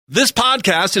This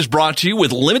podcast is brought to you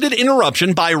with limited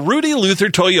interruption by Rudy Luther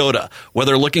Toyota.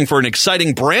 Whether looking for an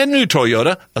exciting brand new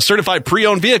Toyota, a certified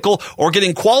pre-owned vehicle, or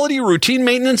getting quality routine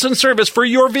maintenance and service for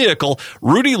your vehicle,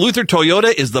 Rudy Luther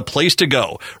Toyota is the place to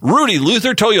go. Rudy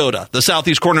Luther Toyota, the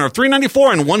southeast corner of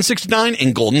 394 and 169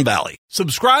 in Golden Valley.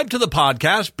 Subscribe to the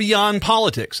podcast Beyond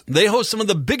Politics. They host some of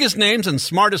the biggest names and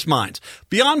smartest minds.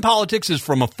 Beyond Politics is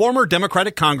from a former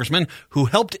Democratic congressman who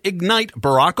helped ignite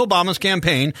Barack Obama's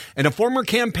campaign and a former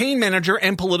campaign manager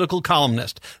and political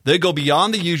columnist. They go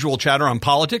beyond the usual chatter on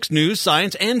politics, news,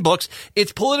 science, and books.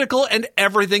 It's political and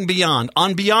everything beyond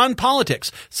on Beyond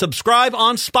Politics. Subscribe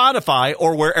on Spotify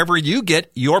or wherever you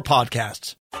get your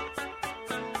podcasts.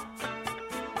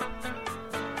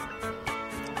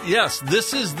 Yes,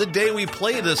 this is the day we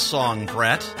play this song,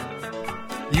 Brett.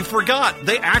 You forgot.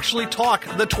 They actually talk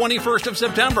the 21st of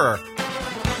September.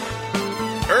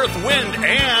 Earth, wind,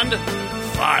 and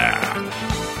fire.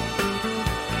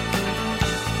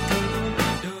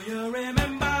 Do you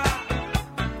remember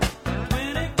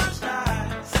 21st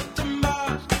night,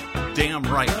 September? Damn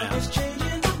right, man.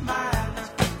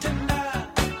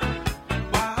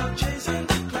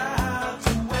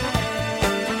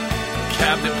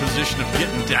 Cabinet position of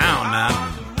getting down, man.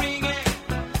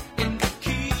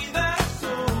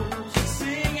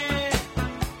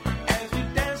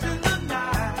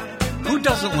 Who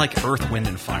doesn't like Earth, Wind,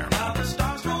 and Fire, man?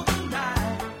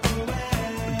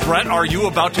 Brett, are you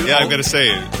about to... Yeah, I'm going to say,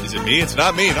 is it me? It's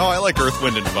not me. No, I like Earth,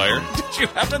 Wind, and Fire. Did you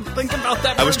have to think about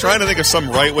that? I was trying to think of some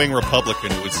right-wing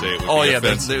Republican who would say it would Oh, be yeah,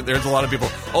 offensive. there's a lot of people.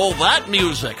 Oh, that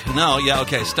music. No, yeah,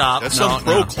 okay, stop. That's no, some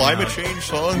pro-climate change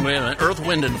song? Wait a minute. Earth,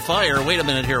 Wind, and Fire. Wait a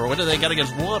minute here. What do they got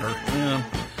against water? Yeah.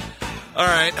 All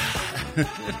right.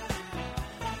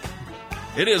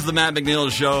 It is the Matt McNeil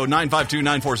Show,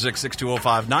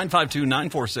 952-946-6205,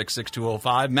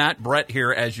 952-946-6205. Matt, Brett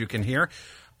here, as you can hear.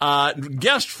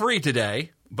 Guest-free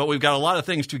today, but we've got a lot of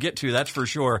things to get to, that's for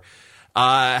sure.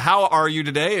 How are you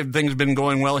today? Have things been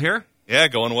going well here? Yeah,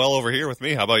 going well over here with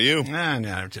me. How about you?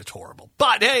 No, it's just horrible.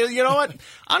 But, hey, you know what?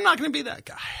 I'm not going to be that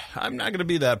guy. I'm not going to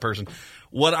be that person.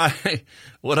 What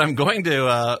I'm going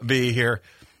to be here...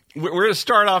 We're going to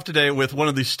start off today with one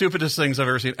of the stupidest things I've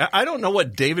ever seen. I don't know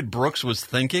what David Brooks was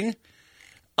thinking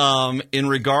in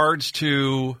regards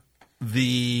to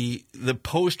the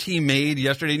post he made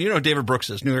yesterday. And you know who David Brooks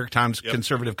is, New York Times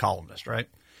conservative columnist, right?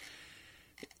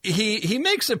 He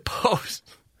makes a post.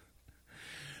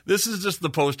 This is just the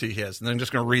post he has, and I'm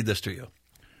just going to read this to you.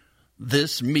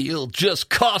 This meal just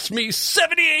cost me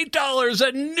 $78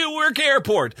 at Newark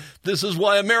Airport. This is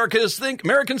why Americans think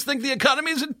the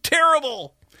economy is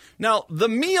terrible. Now, the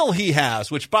meal he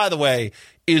has, which, by the way,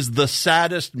 is the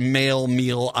saddest male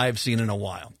meal I've seen in a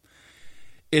while.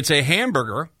 It's a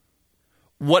hamburger,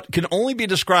 what can only be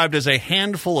described as a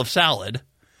handful of salad,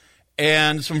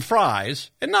 and some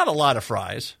fries, and not a lot of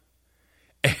fries,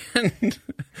 and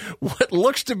what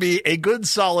looks to be a good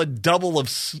solid double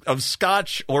of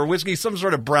scotch or whiskey, some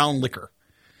sort of brown liquor.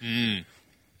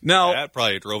 Now, that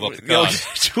probably drove up the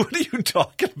cost. What are you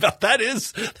talking about?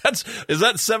 Is that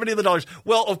 $70 of the dollars?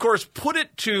 Well, of course, put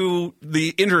it to the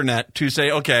internet to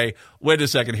say, okay, wait a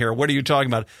second here. What are you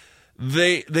talking about?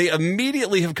 They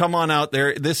immediately have come on out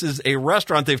there. This is a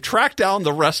restaurant. They've tracked down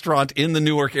the restaurant in the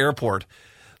Newark airport.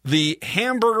 The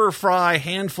hamburger fry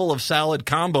handful of salad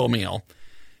combo meal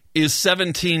is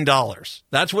 $17.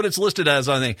 That's what it's listed as,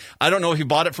 I think. I don't know if you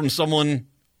bought it from someone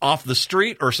off the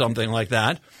street or something like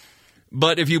that.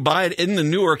 But if you buy it in the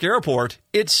Newark airport,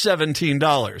 it's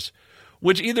 $17,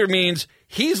 which either means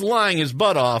he's lying his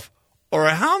butt off or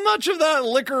how much of that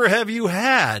liquor have you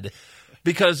had?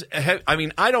 Because,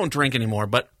 I don't drink anymore,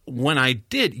 but when I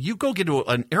did, you go get to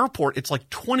an airport, it's like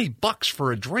 $20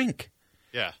 for a drink.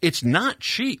 Yeah. It's not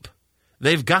cheap.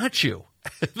 They've got you.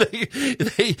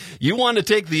 You want to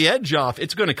take the edge off,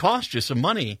 it's going to cost you some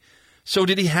money. So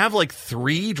did he have like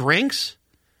 3 drinks?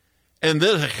 And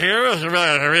this here is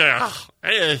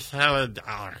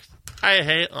 $7. I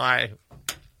hate life.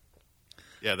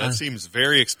 Yeah, that seems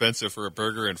very expensive for a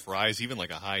burger and fries, even like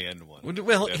a high-end one.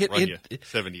 Well,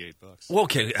 $78. Well,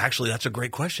 okay, actually, that's a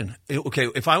great question. Okay,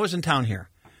 if I was in town here,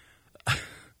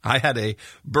 I had a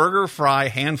burger, fry,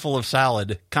 handful of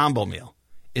salad combo meal.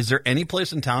 Is there any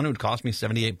place in town that would cost me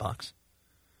 $78?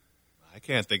 I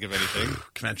can't think of anything.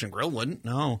 Convention Grill wouldn't.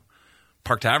 No.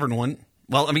 Park Tavern wouldn't.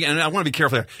 Well, and I want to be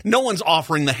careful there. No one's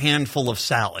offering the handful of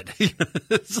salad.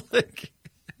 It's like,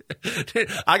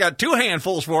 I got 2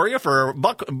 handfuls for you for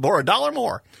 $1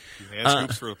 more. 2 hand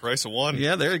scoops for the price of 1.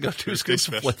 Yeah, there you go. 2 scoops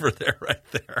of flavor there, right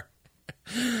there.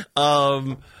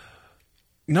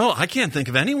 No, I can't think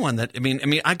of anyone that. I mean,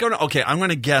 I'm going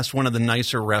to guess one of the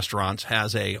nicer restaurants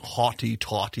has a haughty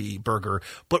taughty burger,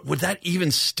 but would that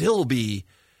even still be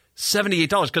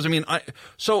 $78? Because I'm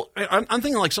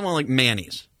thinking like someone like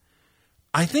Manny's.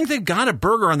 I think they've got a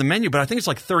burger on the menu, but I think it's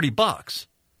like $30.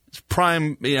 It's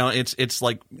prime, it's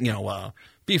like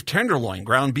beef tenderloin,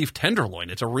 ground beef tenderloin.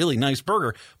 It's a really nice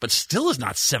burger, but still is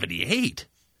not 78.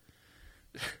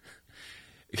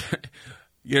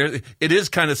 It is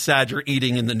kind of sad you're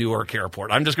eating in the Newark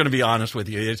airport. I'm just going to be honest with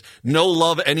you. It's no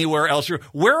love anywhere else.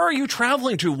 Where are you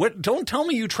traveling to? Don't tell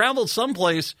me you traveled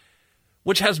someplace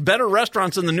which has better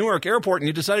restaurants than the Newark airport and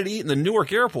you decided to eat in the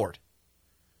Newark airport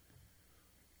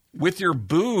with your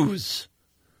booze.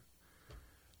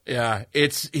 Yeah,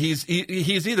 he's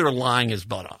either lying his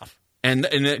butt off, and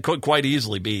it could quite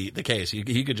easily be the case.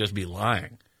 He could just be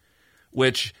lying,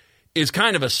 which is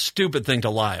kind of a stupid thing to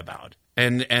lie about.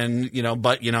 And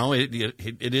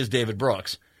it is David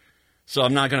Brooks, so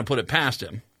I'm not going to put it past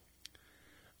him.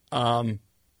 I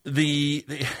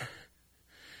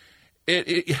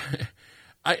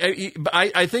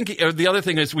think the other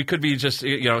thing is we could be just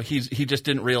he just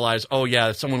didn't realize. Oh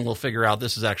yeah, someone will figure out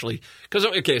this is actually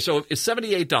so it's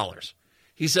 $78.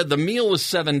 He said the meal was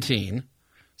 $17,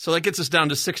 so that gets us down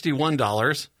to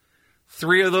 $61.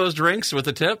 3 of those drinks with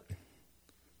a tip.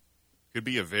 Could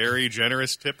be a very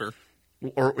generous tipper.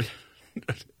 Or,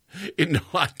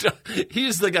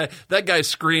 he's the guy. That guy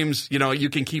screams, you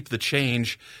can keep the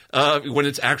change when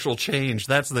it's actual change.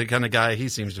 That's the kind of guy he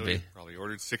seems to be. Probably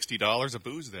ordered $60 of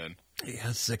booze then. Yeah,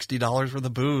 $60 worth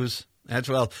of booze.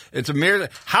 That's it's a mere.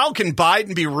 How can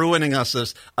Biden be ruining us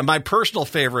this? My personal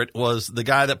favorite was the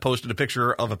guy that posted a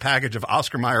picture of a package of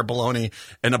Oscar Mayer bologna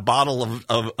and a bottle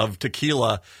of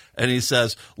tequila. And he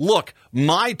says, look,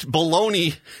 my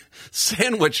bologna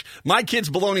sandwich, my kid's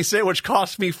bologna sandwich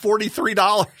cost me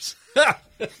 $43.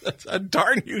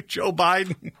 Darn you, Joe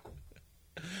Biden.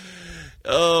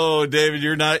 Oh, David,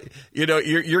 you're not,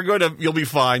 you'll be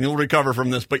fine. You'll recover from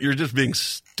this, but you're just being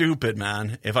stupid,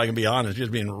 man. If I can be honest, you're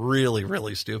just being really,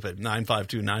 really stupid.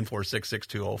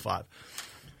 952-946-6205.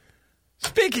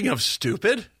 Speaking of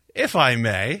stupid, if I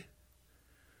may,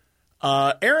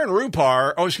 Aaron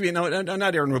Rupar,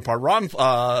 not Aaron Rupar, Ron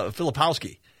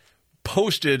Filipowski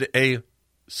posted a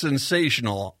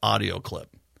sensational audio clip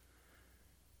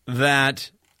that,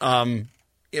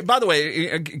 by the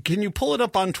way, can you pull it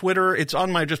up on Twitter? It's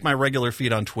on my regular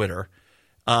feed on Twitter.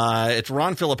 It's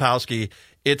Ron Filipowski.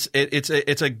 It's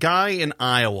a guy in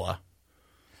Iowa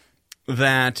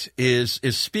that is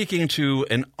speaking to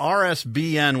an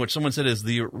RSBN, which someone said is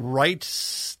the right,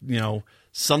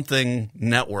 something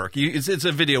network. It's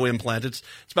a video implant. It's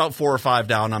about 4 or 5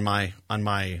 down on my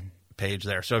page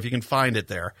there. So if you can find it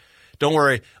there. Don't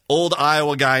worry, old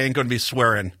Iowa guy ain't going to be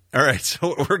swearing. All right,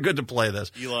 so we're good to play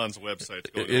this. Elon's website's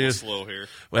going a little slow here.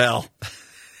 Well,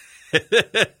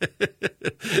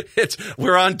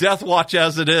 we're on death watch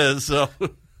as it is. So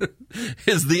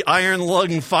is the iron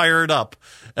lung fired up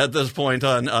at this point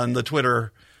on the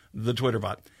Twitter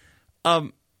bot?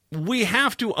 We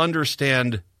have to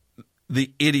understand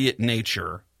the idiot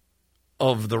nature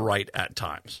of the right at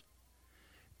times.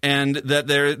 And that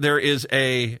there is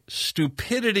a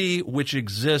stupidity which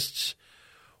exists,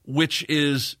 which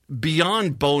is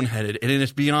beyond boneheaded, and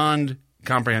it's beyond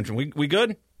comprehension. We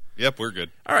good? Yep, we're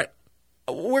good. All right.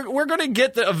 We're going to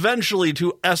get eventually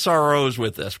to SROs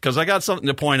with this, because I got something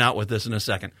to point out with this in a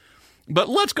second. But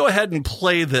let's go ahead and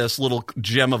play this little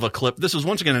gem of a clip. This is,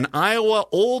 once again, an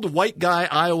old white guy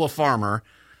Iowa farmer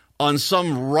on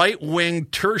some right-wing,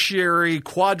 tertiary,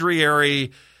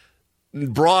 quadriary,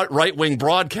 right-wing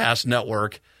broadcast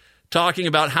network talking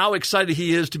about how excited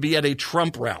he is to be at a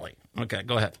Trump rally. Okay,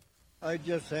 go ahead. I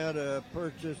just had to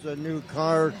purchase a new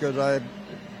car because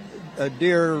a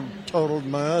deer totaled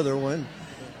my other one,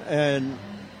 and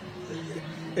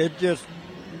it just,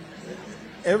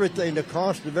 everything, the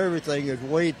cost of everything is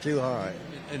way too high.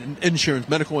 And insurance,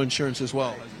 medical insurance as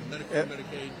well.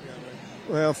 Medicaid.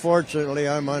 Well, fortunately,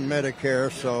 I'm on Medicare,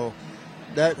 so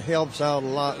that helps out a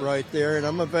lot right there. And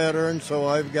I'm a veteran, so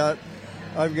I've got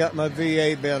my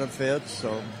VA benefits.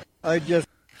 So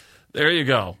there you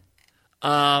go.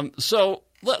 So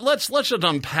let's just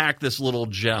unpack this little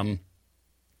gem.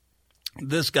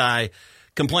 This guy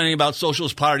complaining about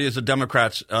Socialist Party as the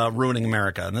Democrats ruining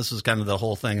America, and this is kind of the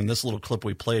whole thing. And this little clip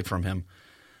we played from him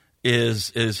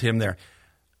is him there.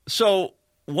 So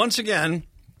once again,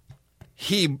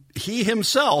 he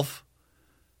himself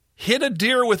hit a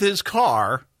deer with his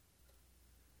car,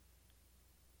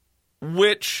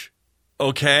 which,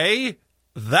 okay,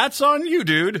 that's on you,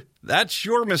 dude. That's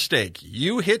your mistake.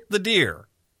 You hit the deer.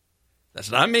 That's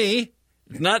not me.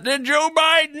 It's not Joe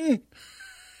Biden.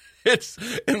 It's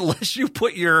unless you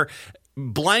put your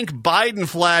blank Biden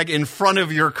flag in front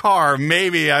of your car,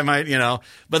 maybe I might,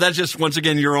 but that's just, once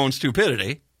again, your own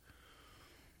stupidity.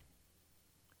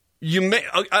 You may,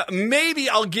 maybe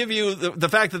I'll give you the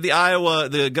fact that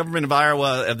the government of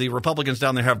Iowa, the Republicans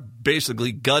down there have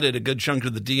basically gutted a good chunk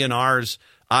of the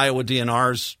Iowa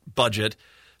DNR's budget.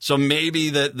 So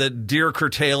maybe the deer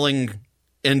curtailing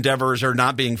endeavors are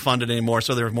not being funded anymore,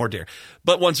 so there's more deer.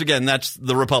 But once again, that's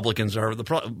the Republicans are the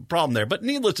problem there. But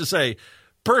needless to say,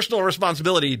 personal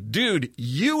responsibility, dude,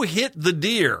 you hit the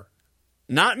deer.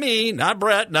 Not me, not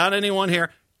Brett, not anyone here.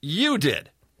 You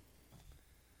did.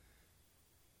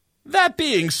 That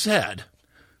being said,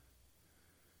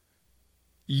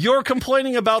 you're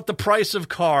complaining about the price of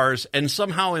cars and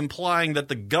somehow implying that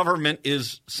the government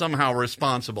is somehow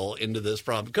responsible into this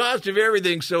problem. Cost of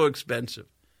everything's so expensive.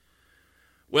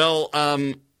 Well,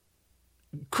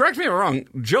 correct me if I'm wrong,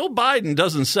 Joe Biden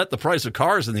doesn't set the price of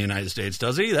cars in the United States,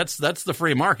 does he? That's the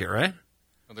free market, right?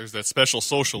 Well, there's that special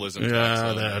socialism tax.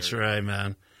 Yeah, that's right,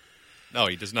 man. No,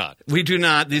 he does not. We do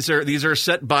not. These are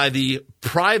set by the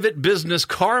private business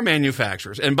car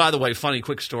manufacturers. And by the way, funny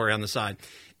quick story on the side.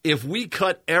 If we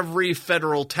cut every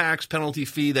federal tax penalty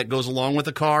fee that goes along with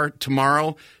a car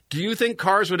tomorrow, do you think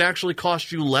cars would actually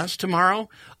cost you less tomorrow?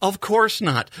 Of course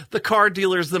not. The car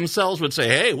dealers themselves would say,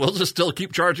 hey, we'll just still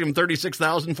keep charging them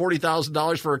 $36,000,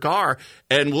 $40,000 for a car,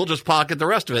 and we'll just pocket the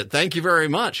rest of it. Thank you very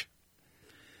much.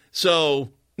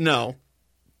 So, no.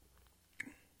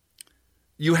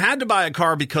 You had to buy a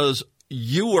car because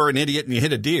you were an idiot and you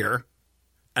hit a deer.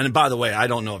 And by the way, I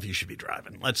don't know if you should be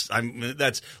driving.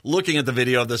 That's looking at the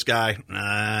video of this guy.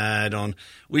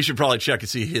 We should probably check and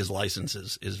see his license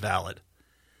is valid.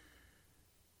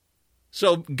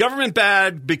 So government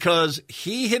bad because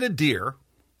he hit a deer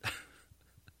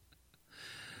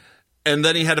and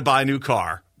then he had to buy a new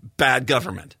car. Bad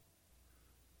government.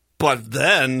 But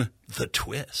then the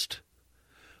twist.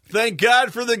 Thank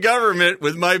God for the government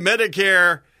with my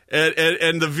Medicare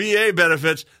and the VA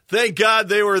benefits. Thank God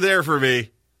they were there for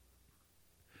me.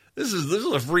 This is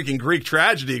a freaking Greek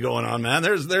tragedy going on, man.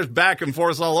 There's back and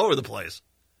forth all over the place.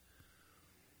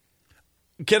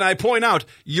 Can I point out,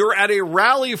 you're at a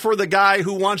rally for the guy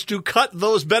who wants to cut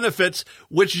those benefits,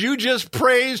 which you just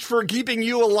praised for keeping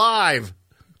you alive.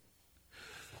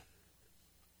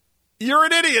 You're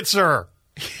an idiot, sir.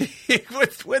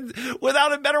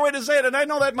 Without a better way to say it. And I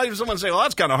know that might be someone say, well,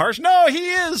 that's kind of harsh. No,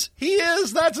 he is. He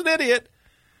is. That's an idiot.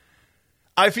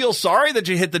 I feel sorry that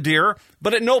you hit the deer,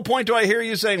 but at no point do I hear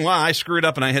you saying, well, I screwed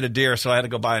up and I hit a deer, so I had to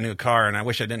go buy a new car, and I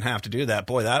wish I didn't have to do that.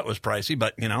 Boy, that was pricey,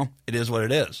 but, it is what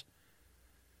it is.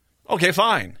 Okay,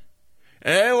 fine.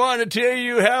 I want to tell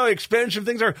you how expensive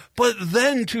things are, but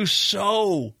then to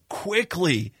so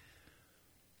quickly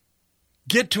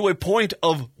get to a point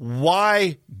of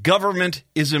why government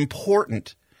is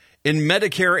important in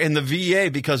Medicare and the VA,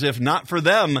 because if not for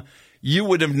them, you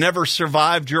would have never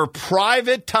survived your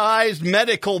privatized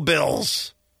medical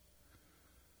bills.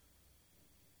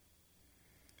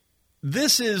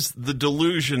 This is the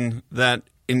delusion that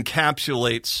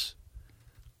encapsulates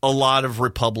a lot of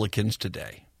Republicans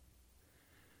today.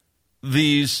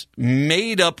 These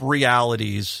made-up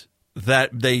realities that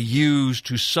they use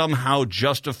to somehow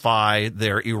justify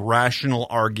their irrational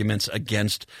arguments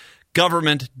against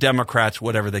government, Democrats,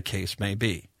 whatever the case may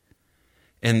be.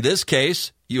 In this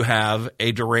case, you have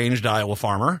a deranged Iowa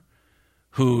farmer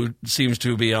who seems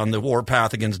to be on the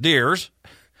warpath against deers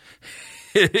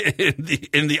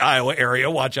in the Iowa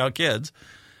area. Watch out, kids.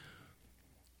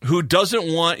 Who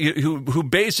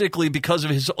basically, because of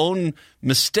his own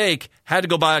mistake, had to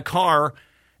go buy a car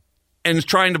and is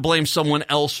trying to blame someone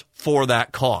else for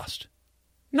that cost.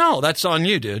 No, that's on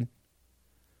you, dude.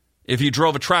 If you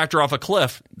drove a tractor off a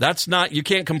cliff, you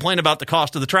can't complain about the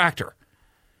cost of the tractor.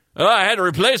 Oh, I had to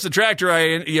replace the tractor.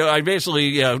 I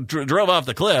basically drove off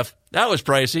the cliff. That was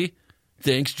pricey.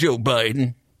 Thanks, Joe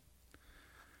Biden.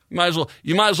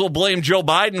 You might as well blame Joe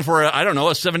Biden for a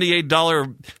 $78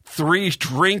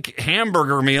 3-drink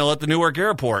hamburger meal at the Newark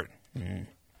airport.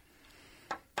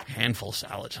 Handful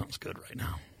salad sounds good right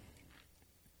now.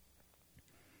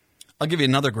 I'll give you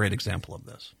another great example of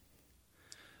this.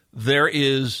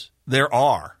 There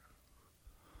are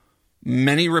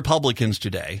many Republicans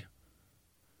today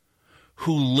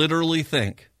who literally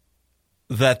think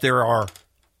that there are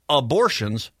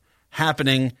abortions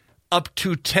happening up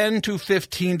to 10 to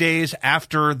 15 days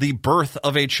after the birth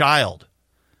of a child.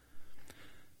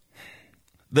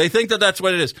 They think that that's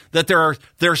what it is, that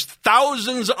there's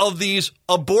thousands of these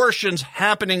abortions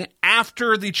happening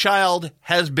after the child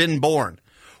has been born,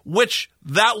 which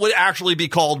that would actually be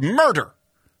called murder.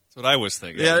 That's what I was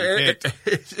thinking. Yeah,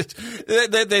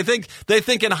 they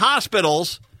think in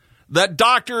hospitals that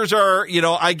doctors are,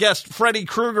 I guess, Freddy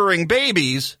Kruegering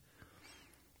babies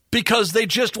because they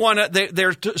just want to.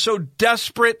 They're so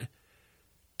desperate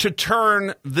to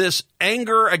turn this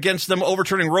anger against them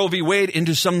overturning Roe v. Wade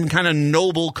into some kind of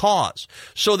noble cause.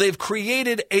 So they've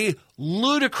created a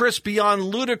ludicrous beyond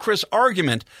ludicrous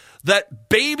argument that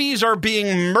babies are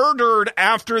being murdered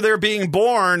after they're being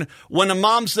born when a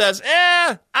mom says,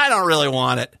 I don't really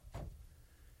want it.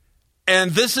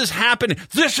 And this is happening.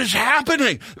 This is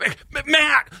happening.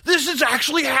 Matt, this is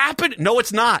actually happening. No,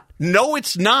 it's not. No,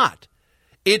 it's not.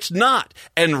 It's not.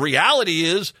 And reality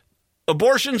is,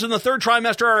 abortions in the third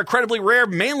trimester are incredibly rare,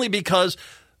 mainly because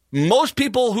most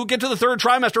people who get to the third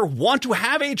trimester want to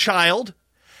have a child,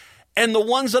 and the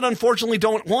ones that unfortunately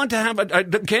don't want to have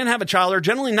can't have a child are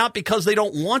generally not because they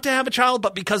don't want to have a child,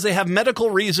 but because they have medical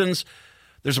reasons.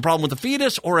 There's a problem with the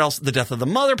fetus, or else the death of the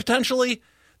mother potentially,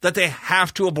 that they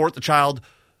have to abort the child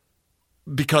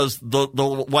because the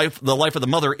life of the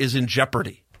mother is in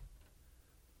jeopardy.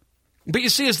 But you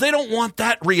see, is they don't want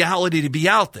that reality to be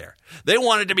out there. They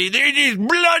want it to be, they're these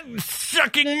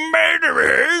blood-sucking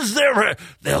murderers.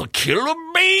 They'll kill a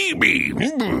baby.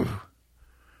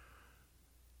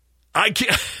 I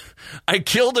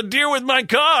killed a deer with my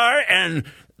car, and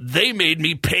they made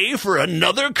me pay for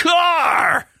another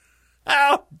car.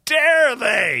 How dare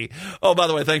they? Oh, by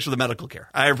the way, thanks for the medical care.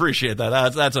 I appreciate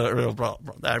that. That's a real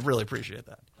problem. I really appreciate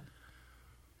that.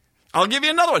 I'll give you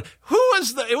another one. Who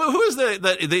is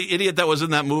the idiot that was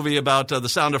in that movie about The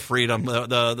Sound of Freedom? Jim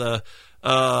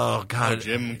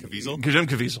Caviezel? Jim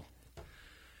Caviezel.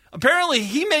 Apparently,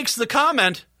 he makes the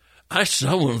comment, I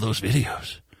saw one of those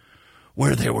videos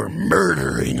where they were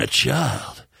murdering a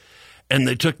child. And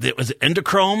they took, was it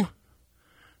endochrome?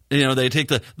 They take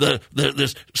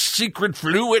this secret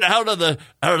fluid out of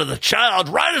the child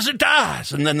right as it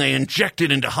dies, and then they inject it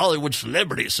into Hollywood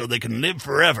celebrities so they can live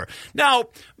forever. Now,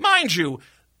 mind you,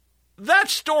 that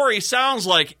story sounds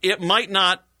like it might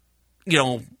not,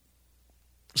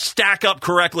 stack up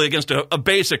correctly against a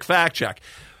basic fact check.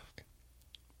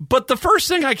 But the first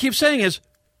thing I keep saying is,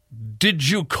 did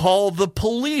you call the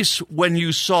police when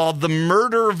you saw the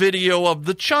murder video of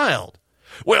the child?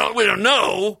 Well, we don't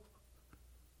know.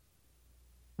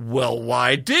 Well,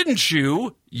 why didn't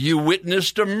you? You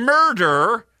witnessed a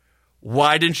murder.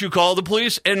 Why didn't you call the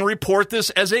police and report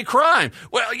this as a crime?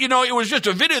 Well, it was just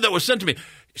a video that was sent to me.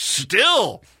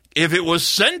 Still, if it was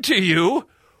sent to you,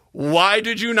 why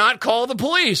did you not call the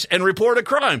police and report a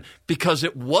crime? Because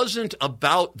it wasn't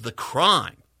about the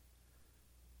crime.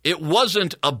 It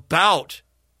wasn't about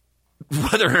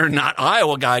whether or not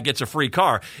Iowa guy gets a free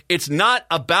car. It's not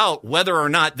about whether or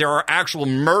not there are actual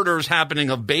murders happening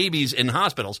of babies in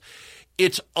hospitals.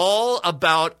 It's all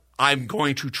about, I'm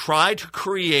going to try to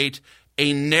create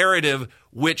a narrative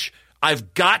which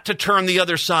I've got to turn the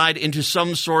other side into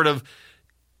some sort of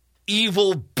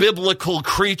evil biblical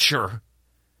creature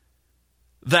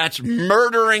that's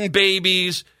murdering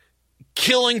babies,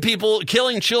 killing people,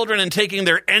 killing children, and taking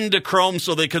their endochrome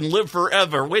so they can live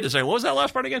forever. Wait a second. What was that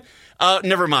last part again?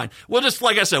 Never mind. We'll just,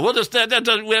 like I said,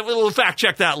 we'll fact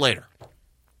check that later.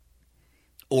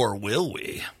 Or will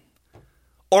we?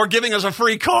 Or giving us a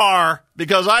free car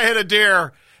because I hit a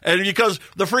deer and because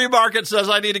the free market says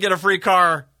I need to get a free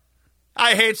car.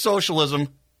 I hate socialism.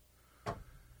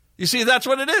 You see, that's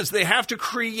what it is. They have to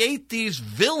create these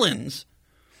villains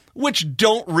which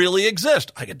don't really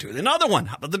exist. I could do another one.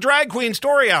 How about the drag queen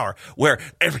story hour, where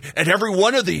at every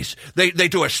one of these, they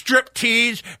do a strip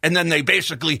tease, and then they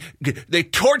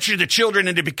torture the children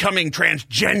into becoming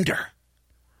transgender.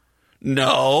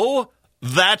 No,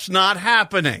 that's not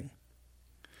happening.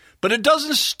 But it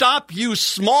doesn't stop you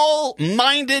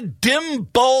small-minded,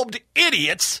 dim-bulbed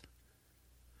idiots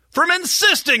from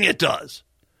insisting it does.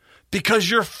 Because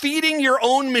you're feeding your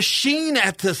own machine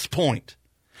at this point.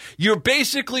 You're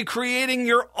basically creating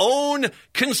your own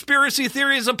conspiracy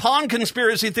theories upon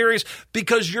conspiracy theories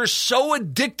because you're so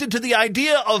addicted to the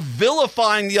idea of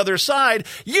vilifying the other side,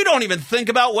 you don't even think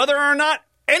about whether or not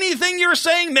anything you're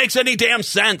saying makes any damn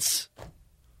sense.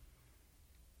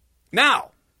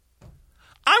 Now,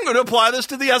 I'm going to apply this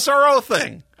to the SRO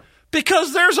thing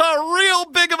because there's a real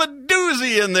big of a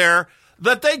doozy in there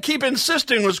that they keep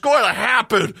insisting was going to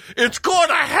happen. It's going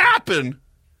to happen.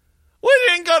 Well,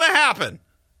 it ain't going to happen.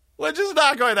 Which is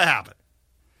not going to happen.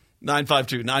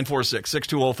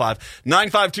 952-946-6205.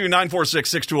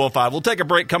 952-946-6205. We'll take a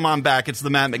break. Come on back. It's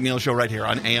the Matt McNeil Show right here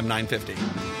on AM 950.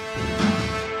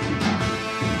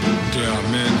 Yeah,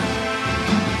 man.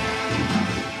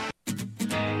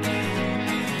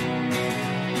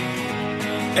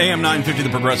 AM 950, the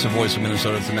progressive voice of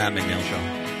Minnesota. It's the Matt McNeil Show.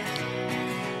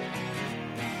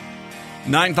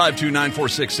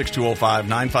 952-946-6205.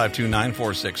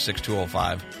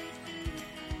 952-946-6205.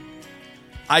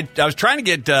 I was trying to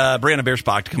get Brianna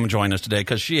Biersbach to come and join us today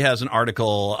because she has an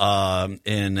article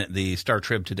in the Star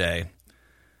Trib today,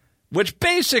 which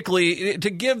basically, to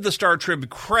give the Star Trib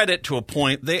credit to a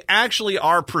point, they actually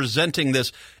are presenting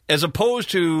this as opposed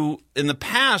to, in the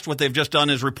past, what they've just done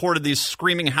is reported these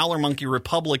screaming howler monkey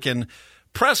Republican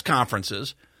press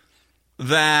conferences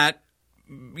that,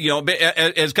 you know,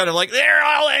 it's kind of like, they're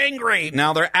all angry.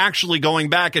 Now they're actually going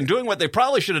back and doing what they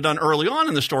probably should have done early on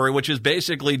in the story, which is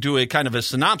basically do a kind of a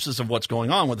synopsis of what's going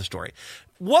on with the story.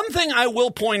 One thing I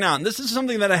will point out, and this is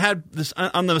something that I had this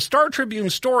on the Star Tribune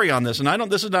story on this,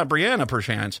 and this is not Brianna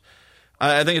perchance.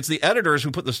 I think it's the editors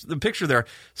who put the picture there.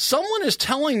 Someone is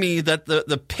telling me that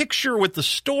the picture with the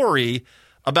story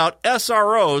about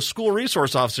SROs, school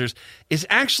resource officers, is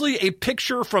actually a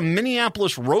picture from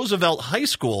Minneapolis Roosevelt High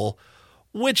School,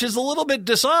 which is a little bit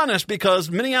dishonest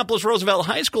because Minneapolis Roosevelt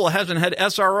High School hasn't had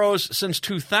SROs since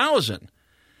 2000.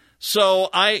 So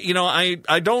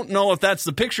I don't know if that's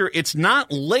the picture. It's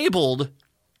not labeled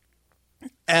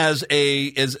as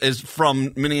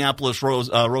from Minneapolis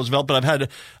Roosevelt, but I've had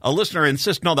a listener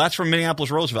insist, no, that's from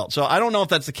Minneapolis Roosevelt. So I don't know if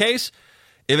that's the case.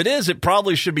 If it is, it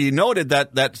probably should be noted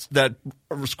that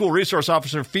school resource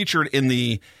officer featured in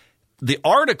the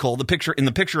article, the picture in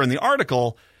the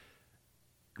article,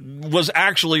 was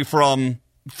actually from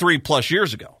 3+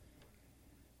 years ago.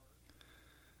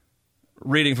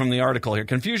 Reading from the article here.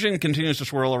 Confusion continues to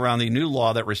swirl around the new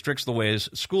law that restricts the ways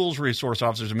schools resource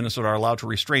officers in Minnesota are allowed to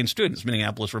restrain students.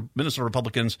 Minnesota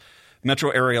Republicans,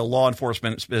 metro area law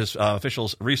enforcement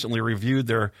officials recently renewed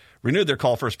their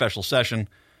call for a special session.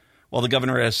 While the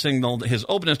governor has signaled his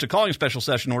openness to calling a special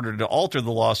session in order to alter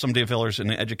the law, some defenders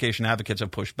and education advocates have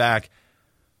pushed back.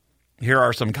 Here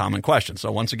are some common questions.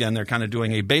 So once again, they're kind of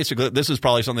doing this is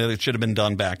probably something that should have been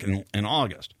done back in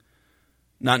August.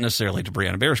 Not necessarily to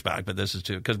Brianna Biersbach, but this is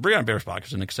because Brianna Biersbach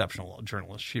is an exceptional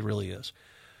journalist. She really is.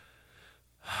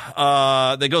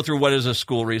 They go through what is a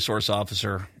school resource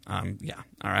officer. Yeah.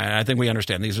 All right. I think we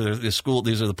understand. These are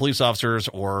the police officers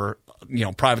or, you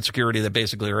know, private security that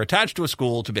basically are attached to a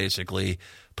school to basically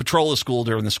patrol the school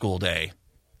during the school day.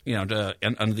 You know,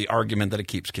 under the argument that it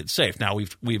keeps kids safe. Now,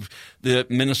 the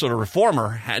Minnesota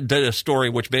Reformer did a story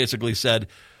which basically said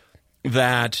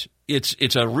that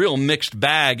it's a real mixed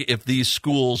bag if these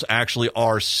schools actually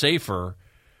are safer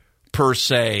per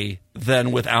se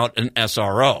than without an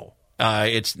SRO.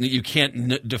 You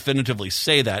can't definitively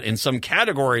say that. In some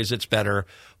categories, it's better,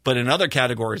 but in other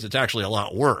categories, it's actually a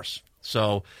lot worse.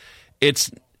 So,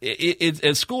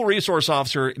 a school resource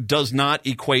officer does not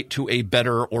equate to a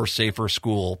better or safer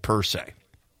school per se.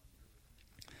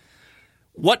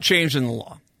 What changed in the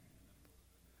law?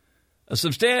 A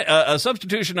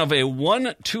substitution of a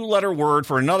 1-2-letter word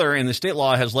for another in the state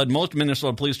law has led most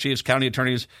Minnesota police chiefs, county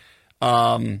attorneys,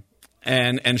 and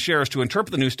sheriffs to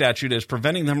interpret the new statute as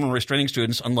preventing them from restraining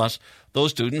students unless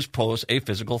those students pose a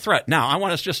physical threat. Now, I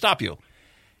want to just stop you.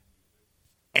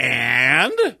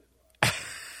 And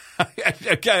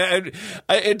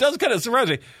it does kind of surprise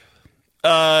me.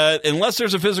 Unless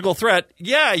there's a physical threat,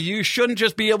 yeah, you shouldn't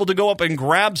just be able to go up and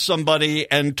grab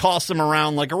somebody and toss them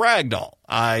around like a rag doll.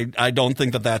 I don't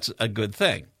think that that's a good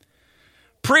thing.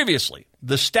 Previously,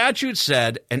 the statute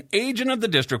said an agent of the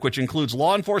district, which includes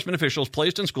law enforcement officials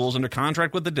placed in schools under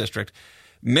contract with the district,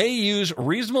 may use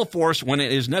reasonable force when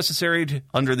it is necessary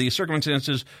under the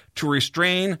circumstances to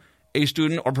restrain a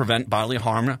student or prevent bodily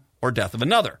harm or death of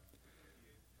another.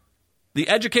 The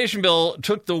education bill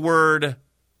took the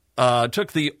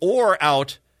or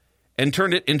out and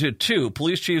turned it into to.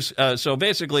 Police chiefs, so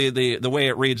basically the way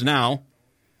it reads now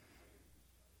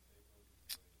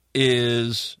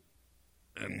is,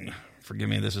 and forgive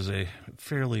me, this is a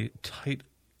fairly tight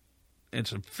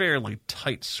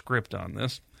script on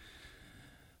this.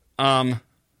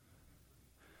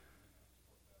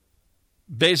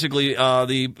 Basically,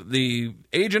 the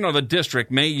agent of a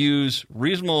district may use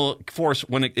reasonable force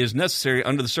when it is necessary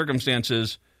under the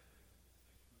circumstances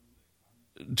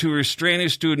to restrain a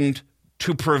student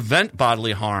to prevent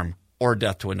bodily harm or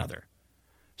death to another.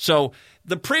 So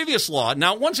the previous law,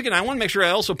 now once again, I want to make sure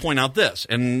I also point out this,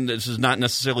 and this is not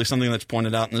necessarily something that's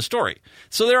pointed out in the story.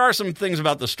 So there are some things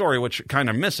about the story which are kind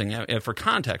of missing for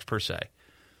context per se.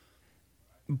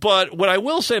 But what I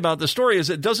will say about the story is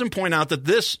it doesn't point out that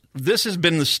this has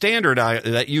been the standard,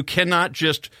 that you cannot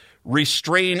just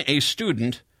restrain a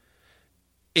student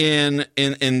in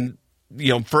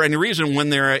for any reason when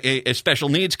they're a special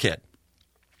needs kid.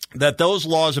 That those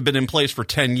laws have been in place for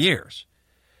 10 years.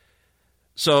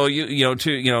 So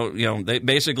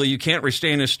basically you can't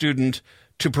restrain a student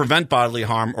to prevent bodily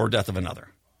harm or death of another.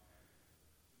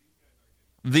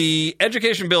 The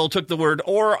education bill took the word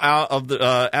 "or" out of the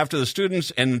after the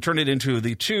students and turned it into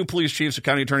the two police chiefs,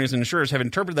 county attorneys, and insurers have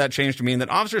interpreted that change to mean that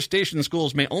officers stationed in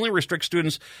schools may only restrict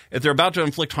students if they're about to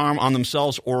inflict harm on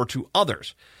themselves or to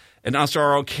others. An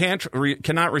SRO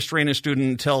cannot restrain a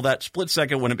student until that split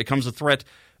second when it becomes a threat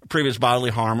of previous bodily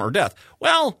harm or death.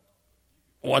 Well,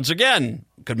 once again,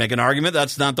 could make an argument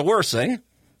that's not the worst thing.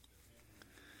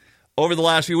 Over the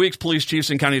last few weeks, police chiefs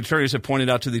and county attorneys have pointed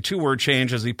out to the two-word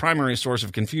change as the primary source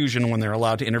of confusion when they're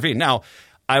allowed to intervene. Now,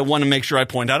 I want to make sure I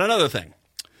point out another thing.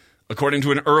 According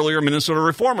to an earlier Minnesota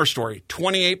Reformer story,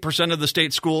 28% of the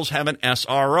state schools have an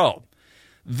SRO.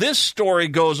 This story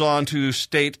goes on to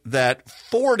state that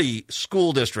 40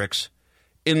 school districts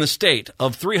in the state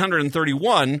of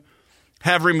 331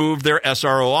 have removed their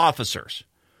SRO officers,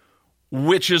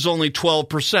 which is only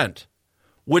 12%.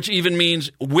 Which even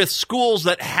means with schools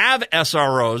that have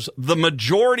SROs, the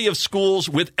majority of schools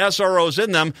with SROs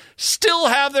in them still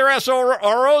have their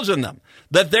SROs in them,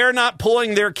 that they're not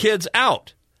pulling their kids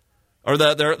out or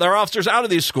their officers out of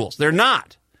these schools. They're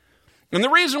not. And the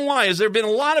reason why is there have been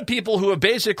a lot of people who have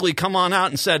basically come on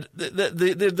out and said,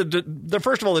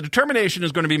 first of all, the determination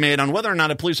is going to be made on whether or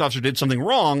not a police officer did something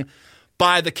wrong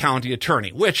by the county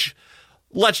attorney, which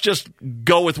let's just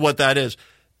go with what that is.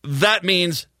 That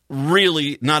means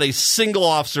really not a single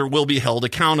officer will be held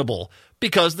accountable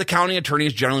because the county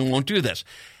attorneys generally won't do this.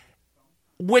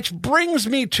 Which brings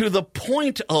me to the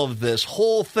point of this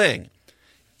whole thing.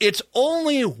 It's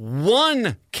only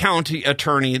one county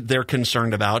attorney they're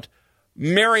concerned about,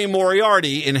 Mary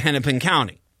Moriarty in Hennepin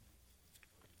County.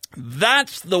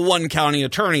 That's the one county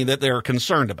attorney that they're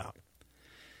concerned about.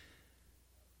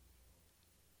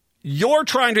 You're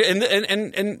trying to,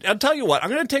 and I'll tell you what, I'm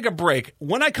going to take a break.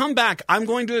 When I come back, I'm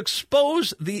going to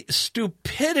expose the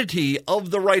stupidity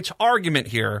of the right's argument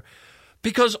here,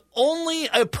 because only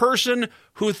a person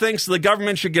who thinks the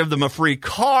government should give them a free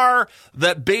car,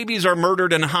 that babies are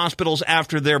murdered in hospitals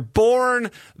after they're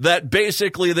born, that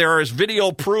basically there is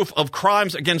video proof of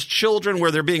crimes against children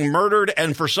where they're being murdered,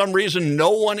 and for some reason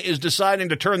no one is deciding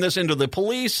to turn this into the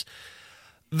police,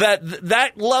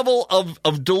 that level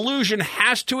of delusion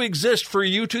has to exist for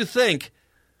you to think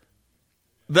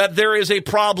that there is a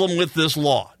problem with this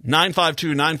law.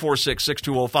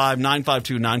 952-946-6205,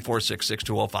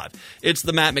 952-946-6205. It's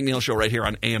the Matt McNeil Show right here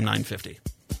on AM 950.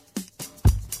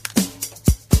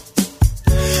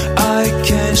 I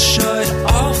can't shut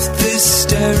off this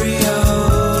stereo.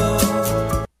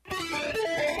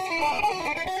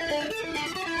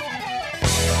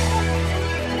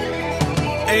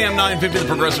 AM 950, the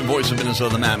progressive voice of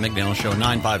Minnesota, the Matt McNeil Show,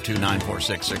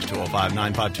 952-946-6205,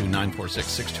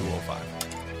 952-946-6205.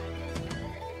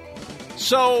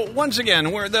 So, once again,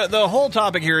 the whole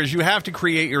topic here is you have to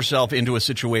create yourself into a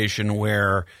situation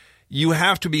where you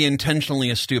have to be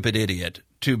intentionally a stupid idiot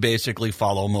to basically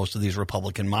follow most of these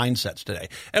Republican mindsets today.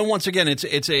 And once again, it's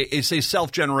a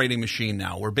self-generating machine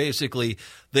now, where basically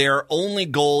their only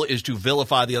goal is to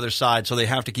vilify the other side, so they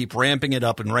have to keep ramping it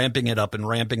up and ramping it up and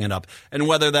ramping it up. And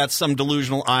whether that's some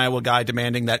delusional Iowa guy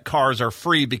demanding that cars are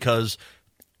free because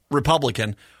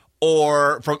Republican,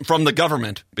 or from the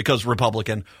government because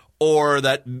Republican, or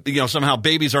that somehow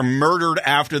babies are murdered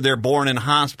after they're born in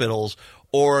hospitals,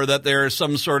 or that there's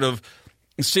some sort of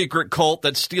secret cult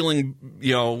that's stealing,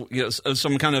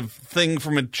 some kind of thing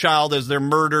from a child as they're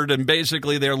murdered, and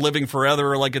basically they're living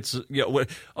forever like it's,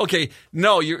 okay,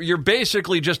 no, you're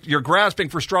basically you're grasping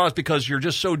for straws because you're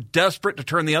just so desperate to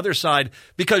turn the other side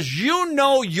because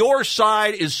your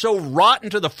side is so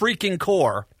rotten to the freaking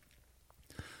core,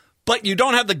 but you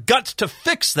don't have the guts to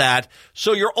fix that,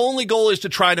 so your only goal is to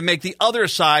try to make the other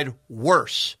side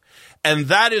worse. And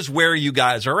that is where you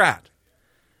guys are at.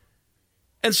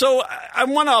 And so I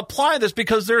want to apply this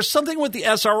because there's something with the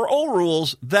SRO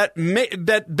rules that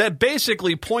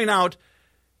basically point out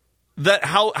that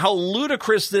how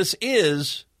ludicrous this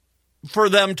is for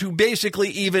them to basically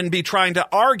even be trying to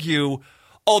argue,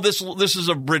 oh, this is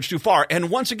a bridge too far.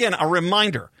 And once again, a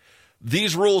reminder,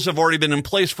 these rules have already been in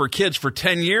place for kids for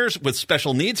 10 years with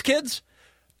special needs kids.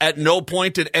 At no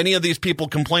point did any of these people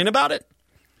complain about it.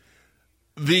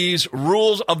 These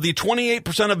rules of the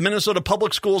 28% of Minnesota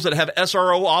public schools that have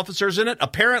SRO officers in it,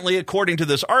 apparently, according to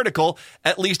this article,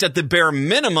 at least at the bare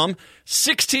minimum,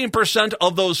 16%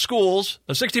 of those schools,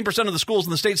 16% of the schools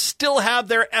in the state still have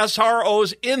their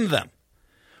SROs in them,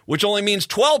 which only means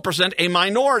 12%, a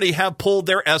minority, have pulled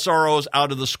their SROs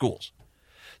out of the schools.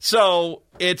 So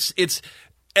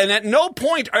and at no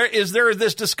point is there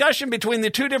this discussion between the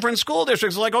two different school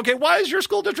districts like, okay, why is your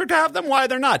school district have them? Why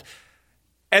they're not?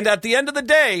 And at the end of the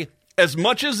day, as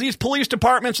much as these police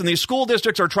departments and these school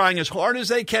districts are trying as hard as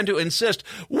they can to insist,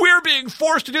 we're being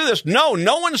forced to do this. No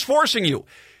one's forcing you.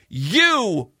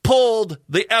 You pulled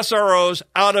the SROs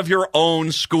out of your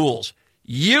own schools.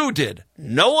 You did.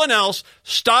 No one else.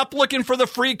 Stop looking for the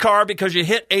free car because you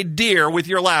hit a deer with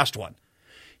your last one.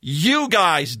 You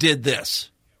guys did this.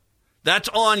 That's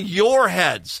on your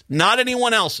heads, not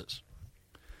anyone else's.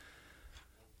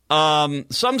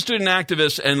 Some student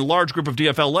activists and a large group of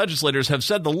DFL legislators have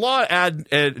said the law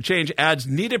change adds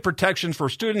needed protections for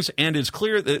students and is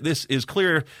clear. This is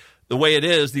clear the way it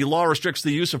is. The law restricts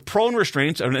the use of prone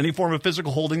restraints and any form of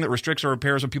physical holding that restricts or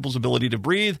impairs a people's ability to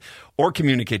breathe or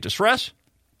communicate distress.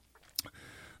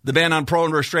 The ban on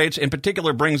prone restraints in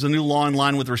particular brings the new law in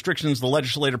line with restrictions the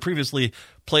legislature previously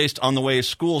placed on the way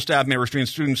school staff may restrain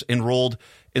students enrolled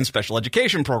in special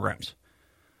education programs.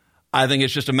 I think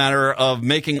it's just a matter of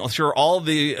making sure all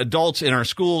the adults in our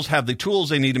schools have the tools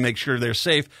they need to make sure they're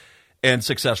safe and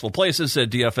successful places, said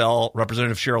DFL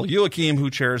Representative Cheryl Joachim, who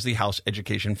chairs the House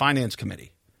Education Finance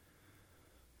Committee.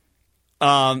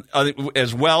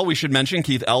 As well, we should mention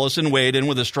Keith Ellison weighed in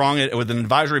with an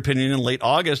advisory opinion in late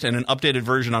August and an updated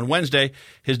version on Wednesday.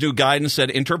 His new guidance said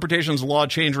interpretations of the law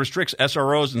change restricts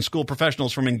SROs and school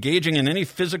professionals from engaging in any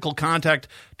physical contact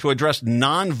to address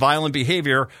nonviolent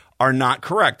behavior are not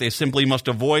correct. They simply must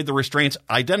avoid the restraints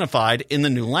identified in the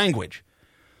new language.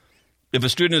 If a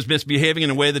student is misbehaving in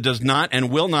a way that does not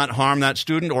and will not harm that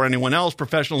student or anyone else,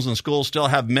 professionals in schools still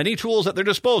have many tools at their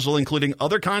disposal, including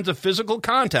other kinds of physical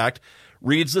contact,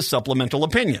 reads the supplemental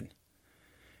opinion.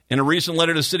 In a recent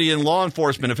letter to city and law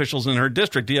enforcement officials in her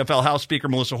district, DFL House Speaker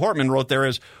Melissa Hortman wrote there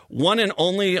is one and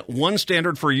only one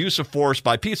standard for use of force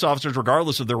by peace officers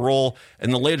regardless of their role,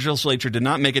 and the legislature did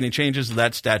not make any changes to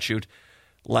that statute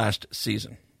last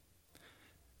season.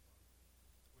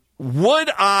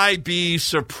 Would I be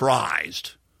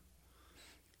surprised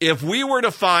if we were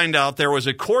to find out there was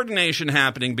a coordination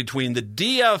happening between the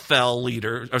DFL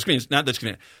leaders,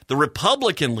 the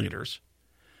Republican leaders,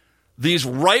 these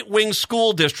right-wing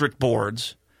school district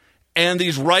boards, and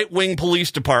these right-wing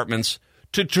police departments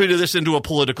to turn this into a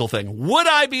political thing? Would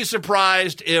I be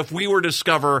surprised if we were to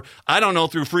discover, I don't know,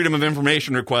 through Freedom of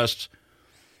Information requests,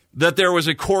 that there was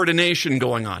a coordination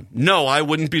going on? No, I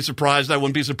wouldn't be surprised. I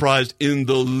wouldn't be surprised in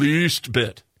the least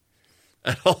bit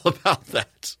at all about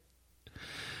that.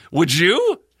 Would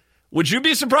you? Would you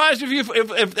be surprised if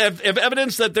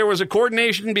evidence that there was a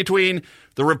coordination between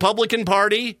the Republican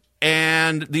Party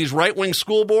and these right-wing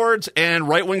school boards and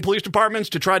right-wing police departments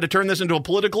to try to turn this into a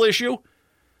political issue?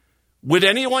 Would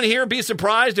anyone here be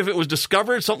surprised if it was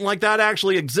discovered something like that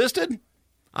actually existed?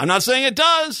 I'm not saying it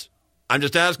does. I'm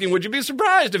just asking, would you be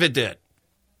surprised if it did?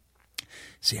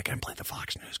 See, I can play the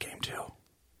Fox News game, too.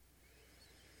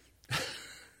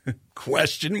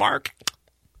 Question mark.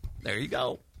 There you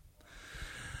go.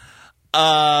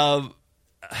 I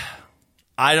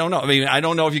don't know. I mean, I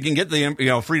don't know if you can get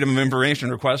the Freedom of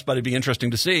Information request, but it'd be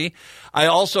interesting to see.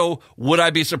 Would I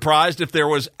be surprised if there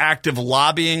was active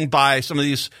lobbying by some of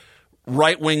these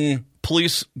right-wing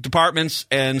police departments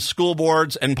and school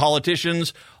boards and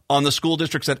politicians on the school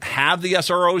districts that have the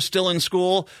SROs still in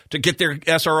school to get their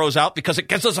SROs out because it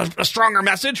gets us a stronger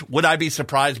message? Would I be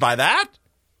surprised by that?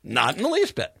 Not in the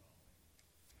least bit.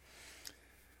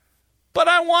 But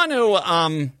I want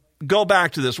to go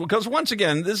back to this because, once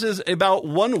again, this is about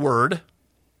one word,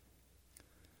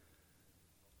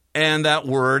 and that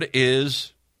word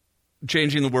is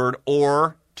changing the word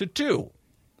or to to.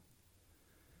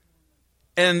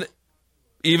 And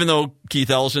even though Keith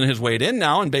Ellison has weighed in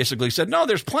now and basically said, no,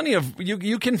 there's plenty of,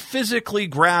 you can physically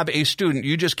grab a student.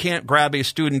 You just can't grab a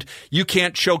student. You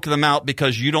can't choke them out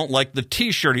because you don't like the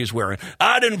T-shirt he's wearing.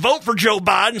 I didn't vote for Joe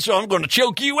Biden, so I'm going to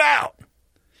choke you out.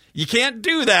 You can't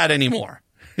do that anymore.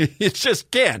 You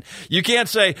just can't. You can't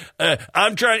say,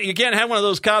 you can't have one of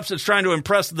those cops that's trying to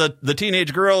impress the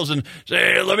teenage girls and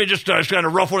say, hey, let me just try to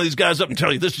rough one of these guys up and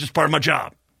tell you this is just part of my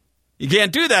job. You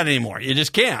can't do that anymore. You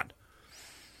just can't.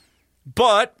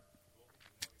 But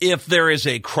if there is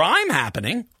a crime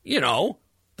happening,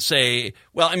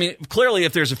 clearly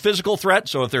if there's a physical threat,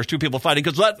 so if there's two people fighting,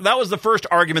 because that was the first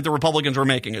argument the Republicans were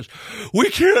making is, we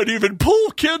can't even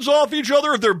pull kids off each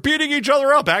other if they're beating each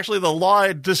other up. Actually, the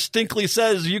law distinctly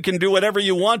says you can do whatever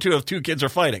you want to if two kids are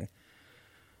fighting.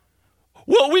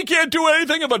 Well, we can't do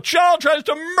anything if a child tries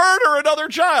to murder another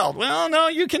child. Well, no,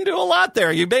 you can do a lot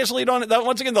there. You basically don't.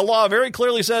 Once again, the law very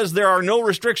clearly says there are no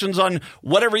restrictions on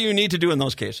whatever you need to do in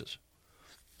those cases.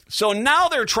 So now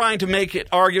they're trying to make it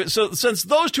argue. So since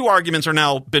those two arguments are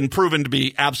now been proven to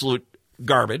be absolute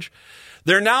garbage,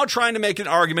 They're now trying to make an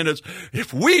argument as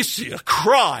if we see a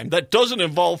crime that doesn't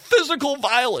involve physical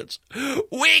violence,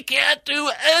 we can't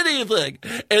do anything.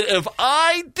 And if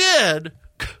I did,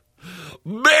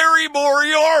 Mary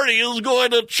Moriarty is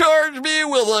going to charge me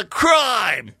with a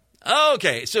crime.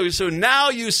 Okay, so now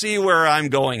you see where I'm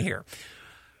going here,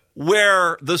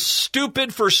 where the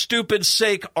stupid for stupid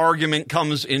sake argument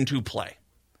comes into play.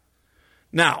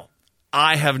 Now,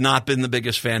 I have not been the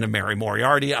biggest fan of Mary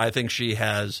Moriarty. I think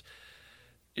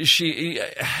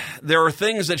there are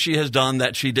things that she has done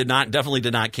that she definitely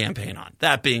did not campaign on.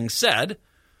 That being said,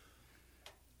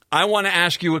 I want to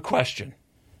ask you a question.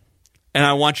 And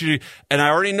I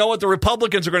already know what the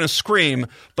Republicans are going to scream,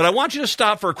 but I want you to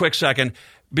stop for a quick second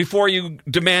before you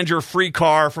demand your free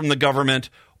car from the government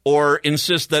or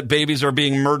insist that babies are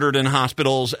being murdered in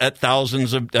hospitals at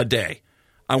thousands a day.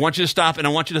 I want you to stop, and I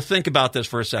want you to think about this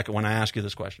for a second when I ask you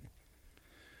this question.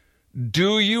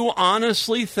 Do you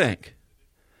honestly think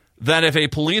that if a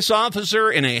police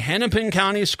officer in a Hennepin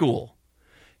County school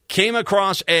came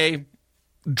across a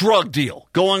drug deal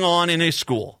going on in a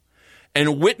school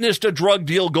and witnessed a drug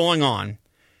deal going on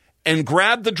and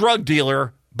grabbed the drug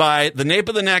dealer by the nape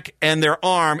of the neck and their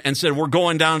arm and said, we're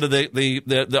going down to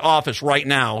the office right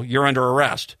now, you're under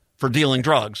arrest for dealing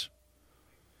drugs,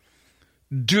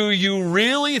 do you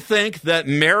really think that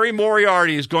Mary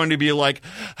Moriarty is going to be like,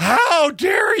 how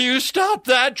dare you stop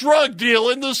that drug deal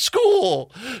in the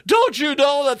school? Don't you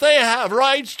know that they have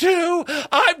rights too?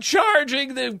 I'm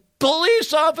charging the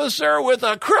police officer with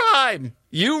a crime.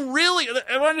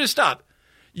 I want you to stop.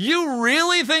 You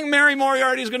really think Mary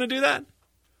Moriarty is going to do that?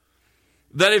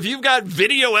 That if you've got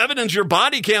video evidence, your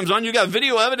body cam's on, you got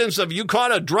video evidence of you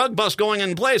caught a drug bust going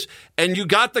in place, and you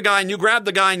got the guy and you grabbed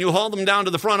the guy and you hauled him down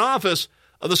to the front office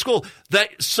of the school, that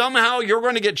somehow you're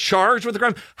going to get charged with the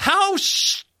crime? How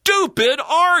stupid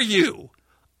are you?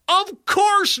 Of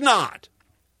course not.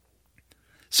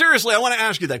 Seriously, I want to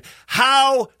ask you that.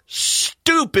 How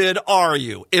stupid are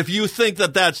you if you think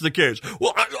that that's the case?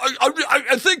 Well,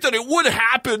 I think that it would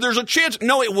happen. There's a chance.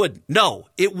 No, it would. No,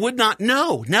 it would not.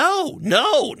 No.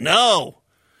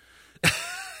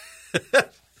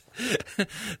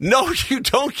 No, you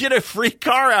don't get a free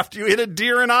car after you hit a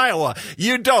deer in Iowa.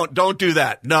 You don't. Don't do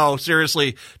that. No,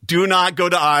 seriously, do not go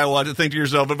to Iowa to think to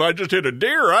yourself, if I just hit a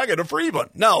deer, I get a free one.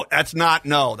 No, that's not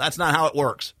how it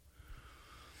works.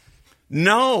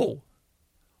 No.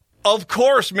 Of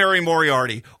course, Mary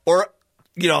Moriarty, or,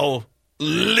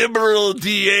 liberal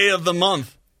DA of the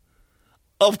month.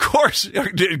 Of course,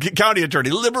 county attorney,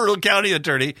 liberal county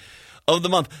attorney of the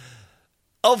month.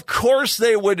 Of course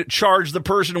they would charge the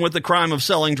person with the crime of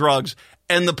selling drugs,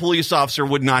 and the police officer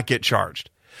would not get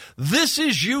charged. This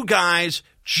is you guys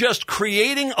just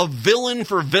creating a villain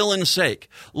for villain's sake.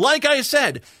 Like I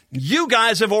said, you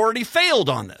guys have already failed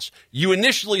on this. You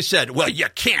initially said, well, you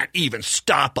can't even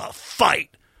stop a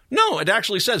fight. No, it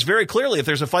actually says very clearly if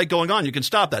there's a fight going on, you can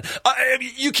stop that.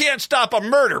 You can't stop a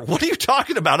murder. What are you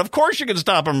talking about? Of course you can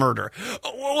stop a murder.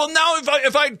 Well, now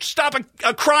if I stop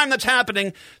a crime that's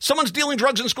happening, someone's dealing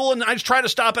drugs in school and I just try to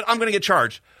stop it, I'm going to get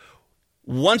charged.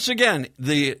 Once again,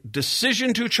 the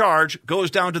decision to charge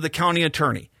goes down to the county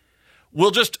attorney.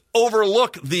 We'll just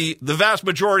overlook the vast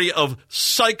majority of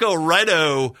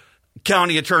psycho-redo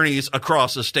county attorneys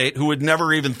across the state who would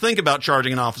never even think about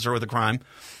charging an officer with a crime.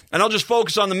 And I'll just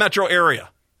focus on the metro area.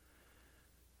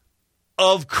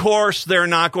 Of course, they're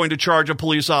not going to charge a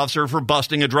police officer for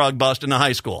busting a drug bust in a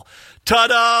high school.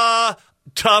 Ta-da!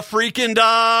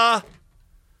 Ta-freaking-da!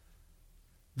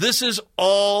 This is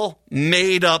all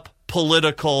made-up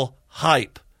political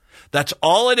hype. That's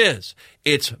all it is.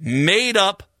 It's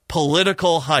made-up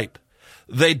political hype.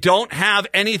 They don't have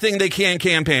anything they can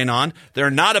campaign on. They're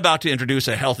not about to introduce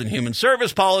a health and human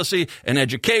service policy, an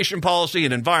education policy,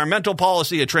 an environmental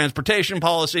policy, a transportation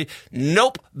policy.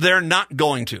 Nope, they're not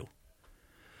going to.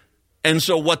 And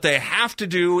so what they have to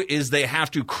do is they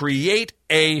have to create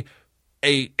a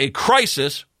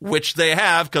crisis, which they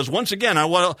have, because once again,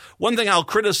 one thing I'll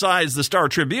criticize the Star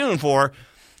Tribune for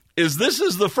is this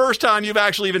is the first time you've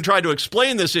actually even tried to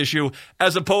explain this issue,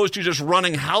 as opposed to just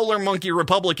running howler monkey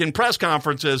Republican press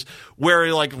conferences where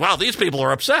you're like, wow, these people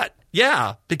are upset.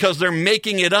 Yeah, because they're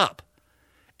making it up.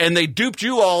 And they duped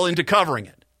you all into covering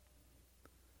it.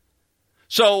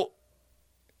 So,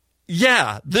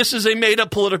 yeah, this is a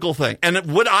made-up political thing.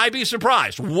 And would I be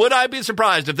surprised? Would I be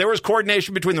surprised if there was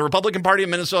coordination between the Republican Party of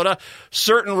Minnesota,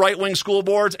 certain right-wing school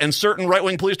boards, and certain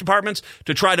right-wing police departments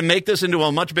to try to make this into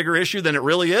a much bigger issue than it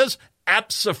really is?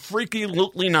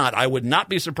 Abso-freaky-lutely not. I would not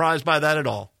be surprised by that at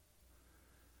all.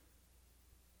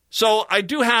 So I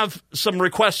do have some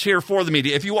requests here for the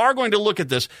media. If you are going to look at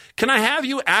this, can I have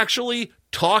you actually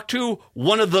talk to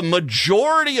one of the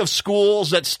majority of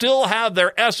schools that still have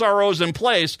their SROs in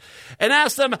place and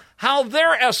ask them how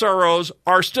their SROs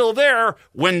are still there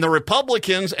when the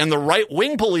Republicans and the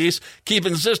right-wing police keep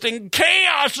insisting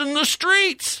chaos in the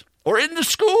streets or in the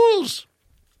schools.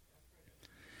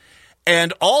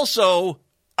 And also,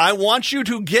 I want you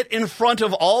to get in front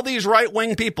of all these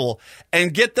right-wing people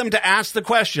and get them to ask the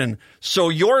question, so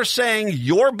you're saying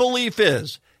your belief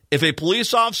is if a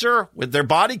police officer with their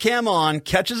body cam on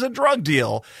catches a drug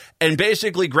deal and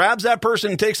basically grabs that person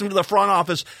and takes them to the front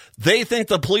office, they think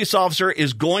the police officer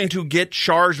is going to get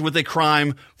charged with a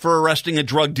crime for arresting a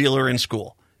drug dealer in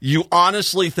school. You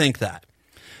honestly think that?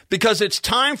 Because it's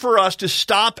time for us to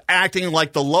stop acting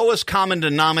like the lowest common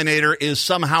denominator is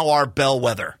somehow our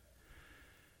bellwether.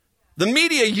 The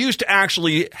media used to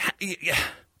actually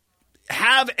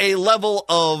have a level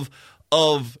of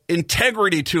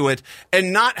integrity to it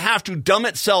and not have to dumb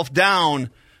itself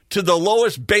down to the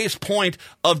lowest base point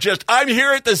of just, I'm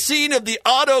here at the scene of the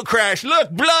auto crash.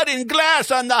 Look, blood and glass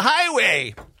on the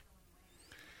highway.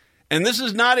 And this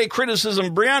is not a criticism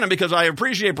of Brianna, because I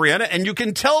appreciate Brianna, and you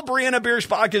can tell Brianna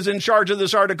Bierspach is in charge of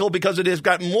this article because it has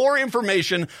got more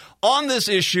information on this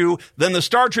issue than the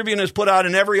Star Tribune has put out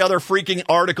in every other freaking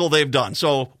article they've done.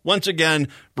 So once again,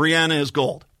 Brianna is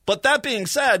gold. But that being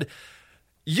said,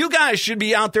 you guys should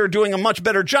be out there doing a much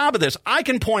better job of this. I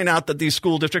can point out that these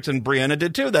school districts, and Brianna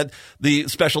did too, that the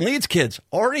special needs kids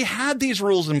already had these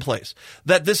rules in place,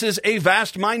 that this is a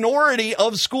vast minority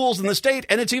of schools in the state,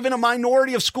 and it's even a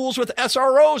minority of schools with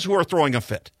SROs who are throwing a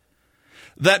fit.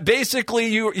 That basically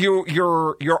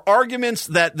your arguments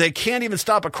that they can't even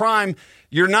stop a crime,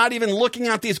 you're not even looking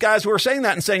at these guys who are saying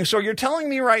that and saying, so you're telling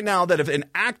me right now that if an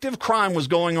active crime was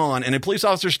going on and a police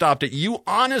officer stopped it, you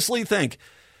honestly think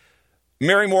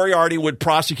Mary Moriarty would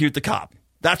prosecute the cop?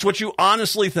 That's what you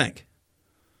honestly think?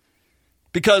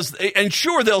 Because, and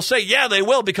sure, they'll say, yeah, they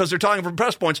will, because they're talking from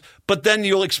press points, but then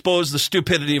you'll expose the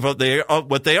stupidity of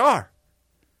what they are.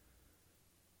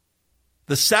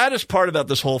 The saddest part about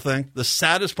this whole thing, the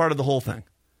saddest part of the whole thing,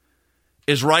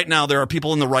 is right now there are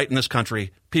people in the right in this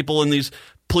country, people in these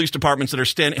police departments that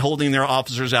are holding their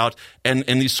officers out, and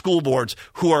these school boards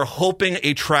who are hoping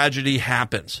a tragedy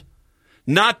happens.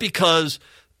 Not because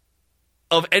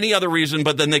of any other reason,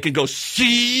 but then they can go,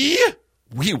 see,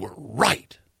 we were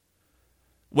right.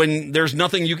 When there's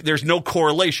there's no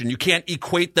correlation. You can't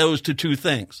equate those to two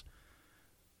things.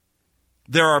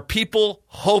 There are people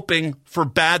hoping for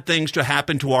bad things to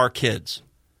happen to our kids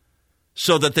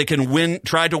so that they can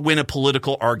try to win a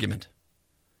political argument.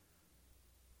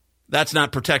 That's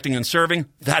not protecting and serving.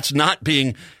 That's not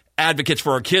being advocates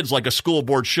for our kids like a school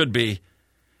board should be.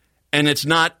 And it's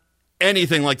not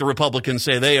anything like the Republicans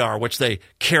say they are, which they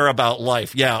care about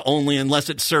life. Yeah, only unless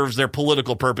it serves their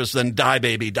political purpose, then die,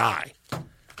 baby, die.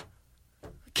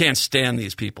 Can't stand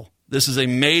these people. This is a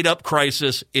made-up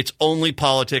crisis. It's only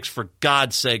politics. For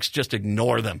God's sakes, just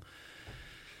ignore them.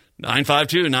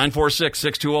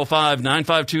 952-946-6205,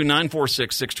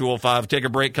 952-946-6205. Take a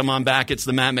break. Come on back. It's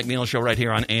the Matt McNeil Show right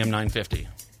here on AM 950.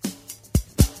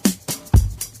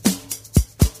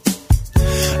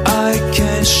 I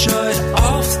can't shut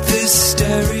off this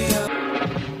stereo.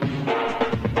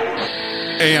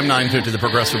 AM 950, the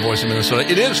progressive voice of Minnesota.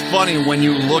 It is funny when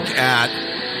you look at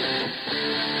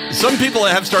some people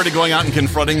that have started going out and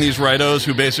confronting these rightos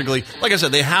who basically, like I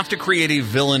said, they have to create a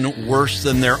villain worse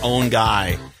than their own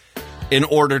guy in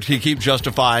order to keep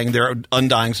justifying their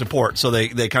undying support. So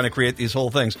they kind of create these whole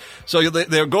things. So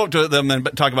they'll go up to them and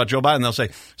talk about Joe Biden. They'll say,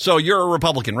 so you're a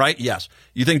Republican, right? Yes.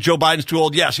 You think Joe Biden's too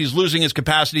old? Yes. He's losing his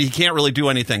capacity. He can't really do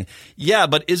anything. Yeah,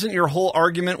 but isn't your whole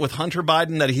argument with Hunter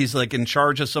Biden that he's like in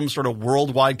charge of some sort of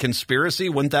worldwide conspiracy?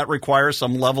 Wouldn't that require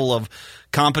some level of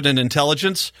competent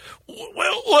intelligence?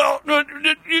 Well,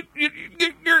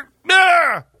 you're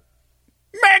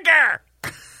mega.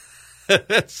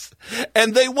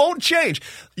 And they won't change.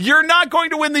 You're not going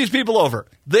to win these people over.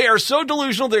 They are so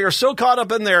delusional. They are so caught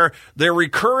up in their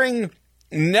recurring,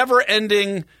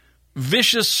 never-ending,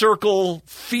 vicious circle,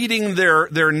 feeding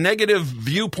their negative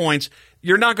viewpoints.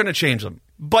 You're not going to change them.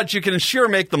 But you can sure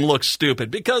make them look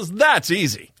stupid, because that's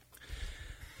easy.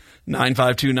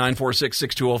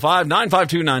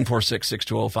 952-946-6205,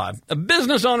 952-946-6205. A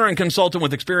business owner and consultant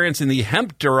with experience in the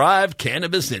hemp-derived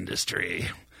cannabis industry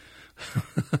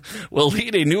will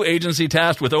lead a new agency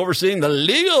tasked with overseeing the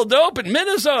legal dope in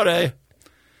Minnesota.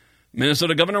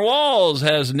 Minnesota Governor Walz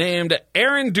has named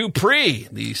Aaron Dupree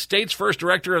the state's first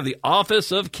director of the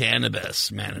Office of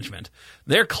Cannabis Management.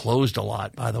 They're closed a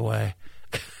lot, by the way.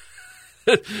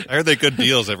 I heard they good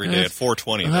deals every day at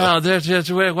 420. Well,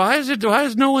 why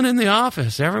is no one in the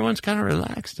office? Everyone's kind of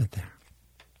relaxed in there.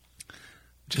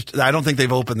 I don't think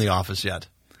they've opened the office yet.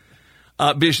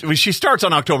 She starts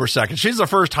on October 2nd. She's the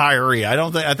first hiree.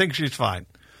 I think she's fine.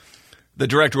 The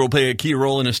director will play a key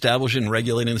role in establishing and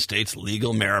regulating the state's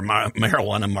legal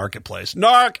marijuana marketplace.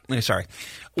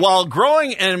 While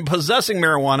growing and possessing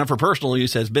marijuana for personal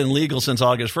use has been legal since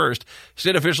August 1st,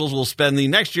 state officials will spend the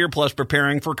next year plus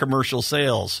preparing for commercial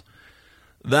sales.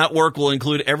 That work will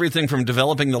include everything from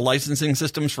developing the licensing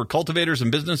systems for cultivators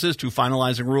and businesses to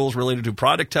finalizing rules related to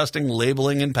product testing,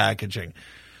 labeling, and packaging.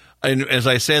 And as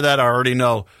I say that, I already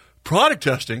know product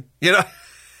testing,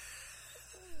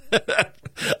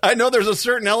 I know there's a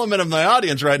certain element of my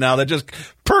audience right now that just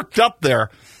perked up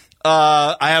there.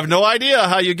 I have no idea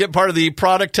how you get part of the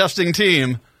product testing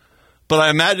team, but I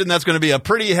imagine that's going to be a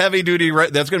pretty heavy duty.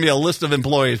 That's going to be a list of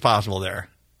employees possible there.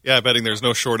 Yeah, I'm betting there's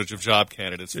no shortage of job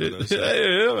candidates for those.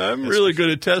 I'm really good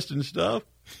at testing stuff.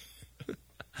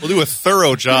 We'll do a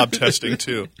thorough job testing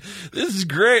too. This is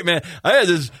great, man. I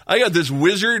got this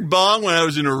wizard bong when I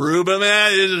was in Aruba,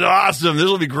 man. This is awesome. This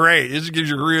will be great. This gives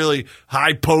you really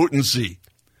high potency.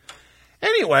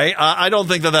 Anyway, I don't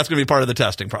think that's going to be part of the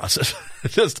testing process.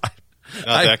 Not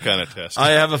that kind of test.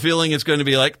 I have a feeling it's going to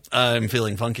be like, I'm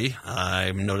feeling funky.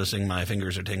 I'm noticing my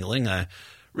fingers are tingling. I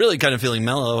really kind of feeling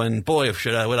mellow. And boy, would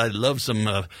I love some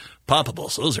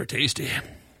poppables. Those are tasty.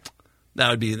 That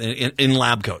would be in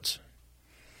lab coats.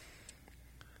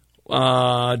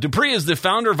 Dupree is the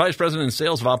founder, vice president, and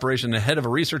sales of operation and head of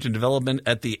research and development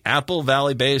at the Apple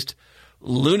Valley-based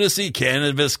Lunacy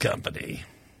Cannabis Company.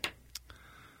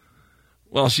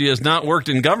 Well, she has not worked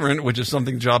in government, which is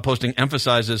something the job posting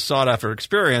emphasizes sought-after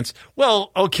experience. Well,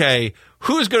 okay,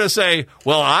 who's going to say,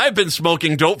 well, I've been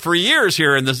smoking dope for years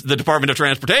here in the Department of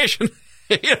Transportation?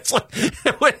 It's like,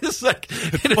 wait a sec.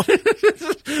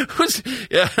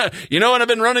 You know when I've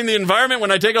been running the environment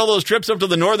when I take all those trips up to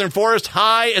the northern forest?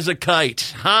 High as a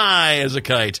kite. High as a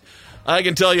kite. I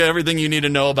can tell you everything you need to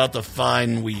know about the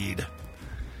fine weed.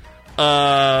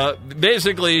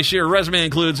 Basically, her resume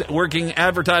includes working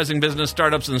advertising business,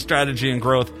 startups, and strategy and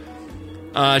growth.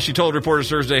 She told reporters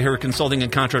Thursday her consulting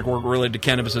and contract work related to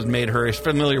cannabis has made her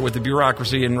familiar with the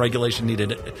bureaucracy and regulation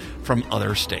needed from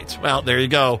other states. Well, there you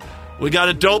go. We got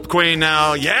a dope queen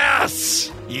now.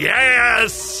 Yes!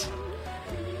 Yes!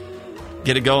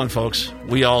 Get it going, folks.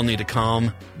 We all need to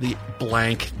calm the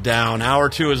blank down. Hour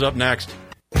 2 is up next.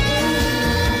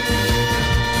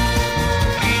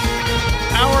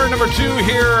 Hour number 2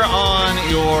 here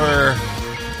on your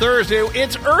Thursday.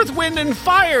 It's Earth, Wind, and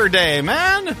Fire Day,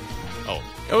 man. Oh.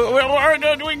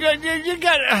 You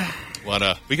got...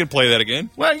 We can play that again?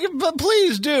 Well, but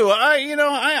please do.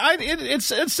 It's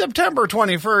September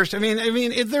 21st. I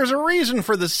mean, there's a reason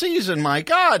for the season. My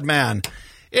God, man,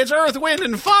 it's Earth, Wind,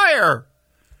 and Fire.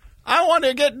 I want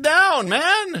to get down,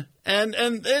 man, and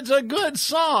it's a good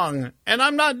song. And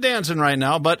I'm not dancing right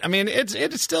now, but I mean, it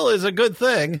still is a good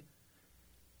thing.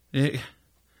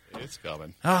 It's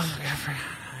coming. Oh,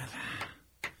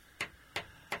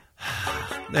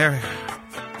 there.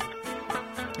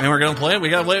 And we're going to play it. We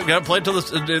got to play it till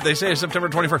they say September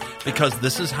 21st because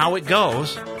this is how it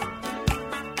goes.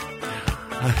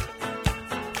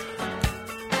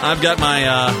 I've got my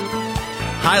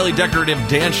highly decorative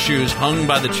dance shoes hung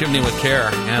by the chimney with care.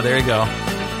 Yeah, there you go.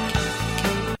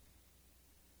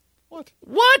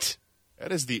 What?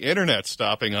 That is the internet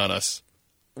stopping on us.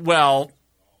 Well,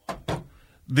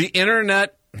 the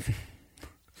internet...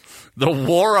 The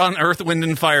war on Earth, Wind,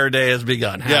 and Fire Day has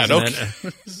begun, hasn't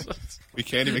it? We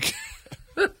can't even...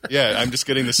 Yeah, I'm just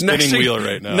getting the spinning wheel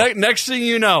right now. Next thing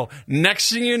you know,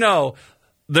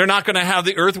 they're not going to have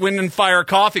the Earth, Wind, and Fire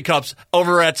coffee cups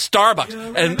over at Starbucks.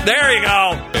 And there you go.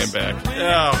 I'm back.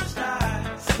 Yeah.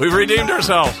 We've redeemed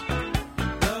ourselves.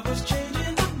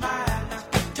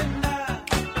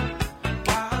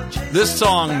 This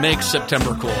song makes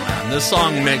September cool, man. This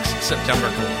song makes September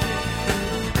cool.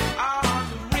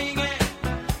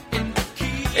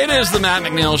 It is the Matt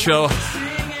McNeil Show.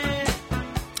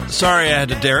 Sorry I had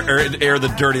to air the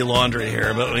dirty laundry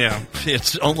here, but yeah,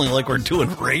 it's only like we're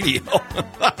doing radio.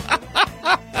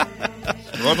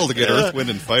 Struggle to get Earth, Wind,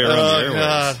 and Fire on the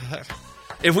airwaves.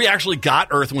 If we actually got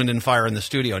Earth, Wind, and Fire in the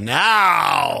studio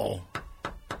now,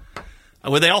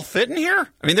 would they all fit in here?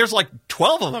 I mean, there's like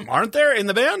 12 of them, aren't there, in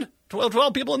the band?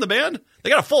 12 people in the band? They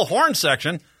got a full horn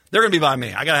section. They're going to be by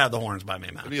me. I got to have the horns by me,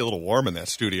 man. It'd be a little warm in that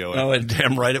studio. Oh,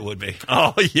 damn right it would be.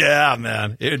 Oh, yeah,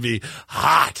 man. It would be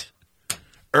hot.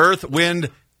 Earth, Wind,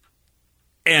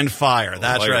 and Fire.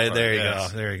 That's right. Fire, there you go.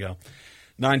 There you go.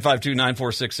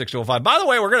 952-946-6205. By the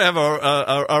way, we're going to have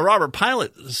a Robert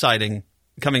Pilot sighting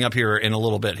coming up here in a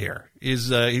little bit here. He's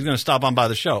going to stop on by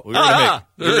the show. We were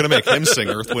going to make him sing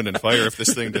Earth, Wind, and Fire if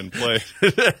this thing didn't play.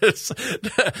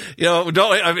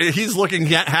 He's looking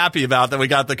happy about that we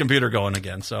got the computer going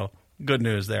again, so good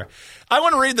news there. I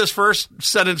want to read this first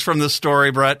sentence from this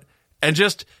story, Brett, and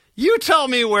just you tell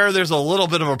me where there's a little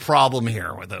bit of a problem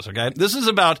here with this, okay? This is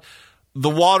about the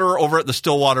water over at the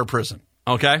Stillwater prison,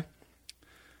 okay?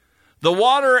 The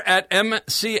water at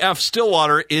MCF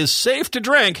Stillwater is safe to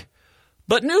drink,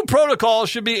 but new protocols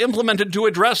should be implemented to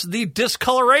address the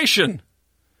discoloration.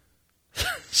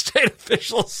 State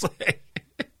officials say.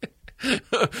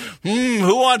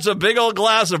 Who wants a big old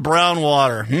glass of brown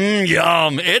water?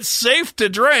 Yum. It's safe to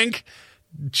drink.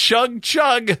 Chug,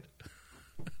 chug.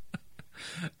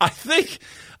 I think,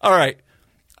 all right,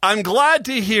 I'm glad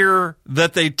to hear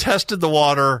that they tested the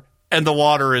water and the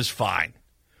water is fine.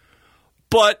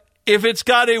 But if it's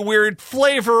got a weird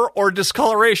flavor or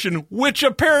discoloration, which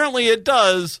apparently it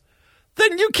does,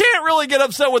 then you can't really get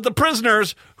upset with the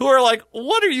prisoners who are like,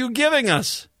 what are you giving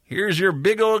us? Here's your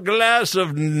big old glass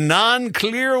of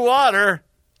non-clear water.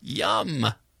 Yum.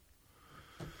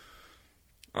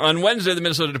 On Wednesday, the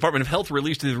Minnesota Department of Health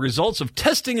released the results of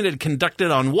testing it had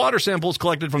conducted on water samples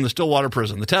collected from the Stillwater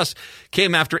prison. The tests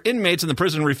came after inmates in the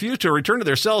prison refused to return to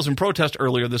their cells in protest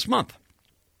earlier this month.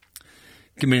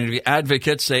 Community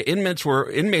advocates say inmates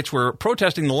were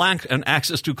protesting the lack of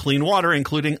access to clean water,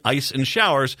 including ice and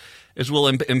showers, as well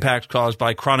as impacts caused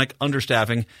by chronic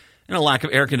understaffing and a lack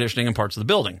of air conditioning in parts of the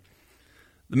building.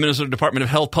 The Minnesota Department of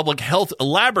Health Public Health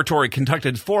Laboratory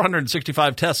conducted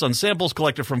 465 tests on samples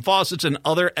collected from faucets and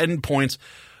other endpoints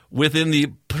within the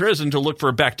prison to look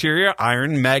for bacteria,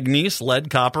 iron, manganese, lead,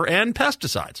 copper, and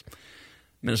pesticides.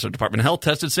 Minnesota Department of Health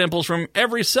tested samples from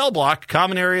every cell block,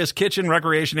 common areas, kitchen,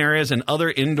 recreation areas, and other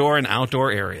indoor and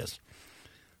outdoor areas.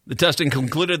 The testing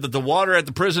concluded that the water at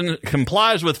the prison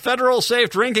complies with Federal Safe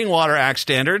Drinking Water Act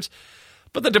standards,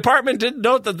 but the department did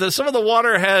note that some of the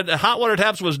water had hot water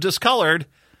taps was discolored.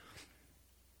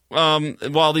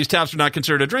 While these taps are not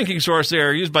considered a drinking source, they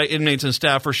are used by inmates and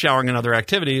staff for showering and other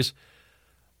activities.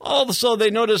 Also, they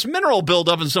noticed mineral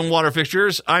buildup in some water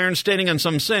fixtures, iron staining on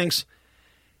some sinks.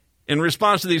 In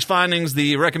response to these findings,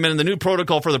 they recommended the new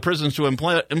protocol for the prisons to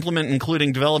implement,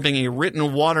 including developing a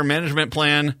written water management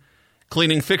plan,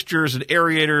 cleaning fixtures and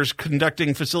aerators,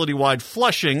 conducting facility-wide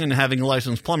flushing, and having a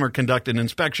licensed plumber conduct an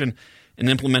inspection and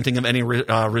implementing of any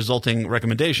resulting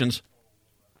recommendations.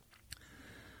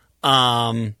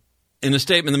 In a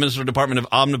statement, the Minnesota Department of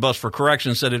Omnibus for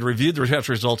Corrections said it reviewed the test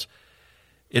results.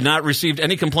 It had not received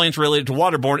any complaints related to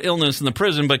waterborne illness in the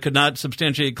prison, but could not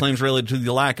substantiate claims related to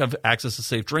the lack of access to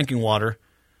safe drinking water.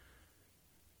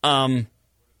 Although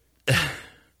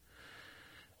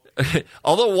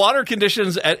water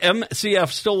conditions at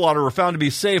MCF Stillwater were found to be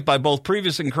safe by both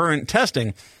previous and current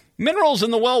testing, minerals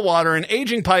in the well water and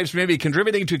aging pipes may be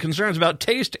contributing to concerns about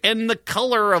taste and the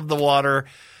color of the water.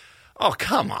 Oh,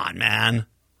 come on, man.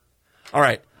 All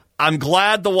right. I'm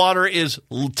glad the water is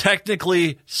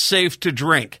technically safe to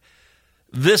drink.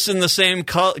 This in the same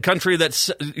country that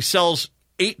sells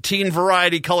 18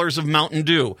 variety colors of Mountain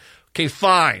Dew. Okay,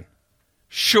 fine.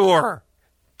 Sure.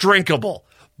 Drinkable.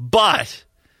 But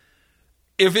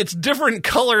if it's different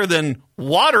color than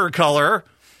watercolor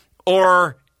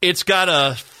or it's got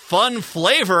a fun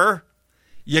flavor,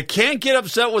 you can't get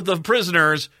upset with the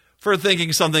prisoners for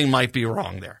thinking something might be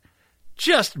wrong there.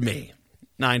 Just me.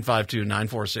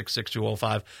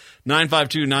 952-946-6205.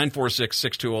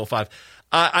 952-946-6205.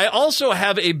 I also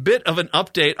have a bit of an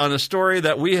update on a story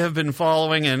that we have been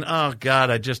following, and oh,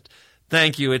 God,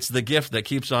 thank you. It's the gift that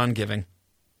keeps on giving.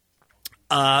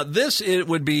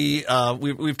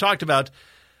 We've talked about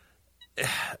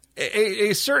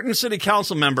a certain city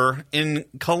council member in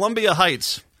Columbia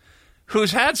Heights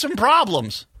who's had some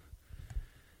problems.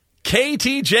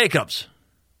 KT Jacobs.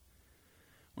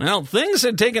 Well, things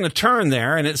had taken a turn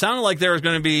there, and it sounded like there was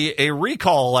going to be a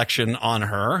recall election on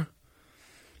her.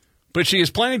 But she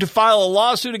is planning to file a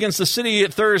lawsuit against the city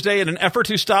Thursday in an effort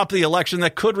to stop the election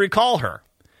that could recall her.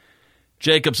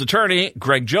 Jacobs' attorney,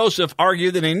 Greg Joseph,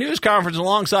 argued in a news conference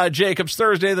alongside Jacobs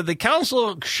Thursday that the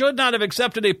council should not have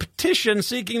accepted a petition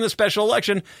seeking the special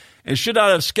election and should not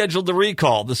have scheduled the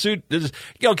recall. The suit is,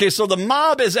 okay, so the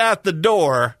mob is at the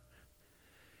door.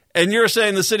 And you're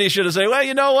saying the city should have said, well,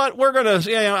 you know what, we're going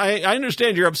to, I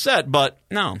understand you're upset, but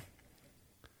no.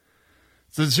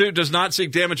 The suit does not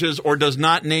seek damages or does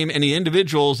not name any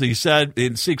individuals. He said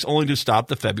it seeks only to stop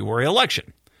the February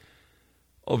election.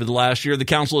 Over the last year, the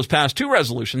council has passed 2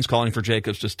 resolutions calling for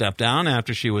Jacobs to step down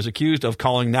after she was accused of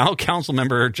calling now council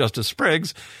member Justice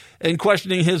Spriggs and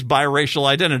questioning his biracial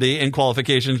identity and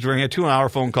qualifications during a 2-hour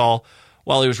phone call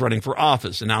while he was running for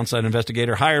office. An outside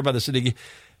investigator hired by the city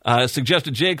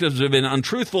suggested Jacobs had been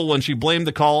untruthful when she blamed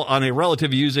the call on a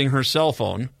relative using her cell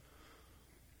phone.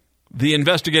 The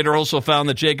investigator also found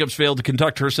that Jacobs failed to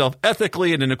conduct herself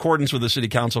ethically and in accordance with the city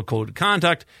council code of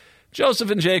conduct.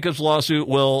 Joseph and Jacobs' lawsuit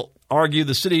will argue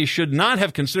the city should not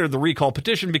have considered the recall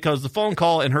petition because the phone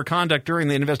call and her conduct during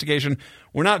the investigation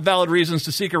were not valid reasons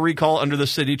to seek a recall under the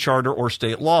city charter or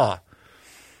state law.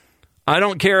 I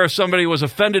don't care if somebody was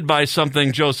offended by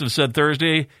something, Joseph said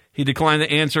Thursday. He declined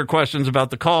to answer questions about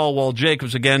the call, while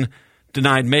Jacobs again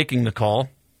denied making the call.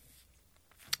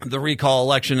 The recall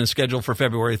election is scheduled for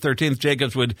February 13th.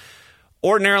 Jacobs would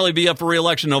ordinarily be up for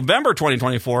re-election November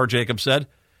 2024, Jacobs said.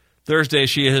 Thursday,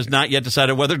 she has not yet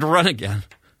decided whether to run again.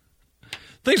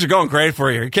 Things are going great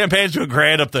for you. Your campaign's doing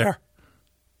great up there.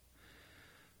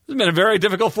 It's been a very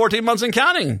difficult 14 months and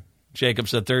counting, Jacobs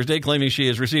said Thursday, claiming she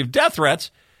has received death threats.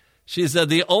 She said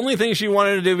the only thing she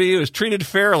wanted to be was treated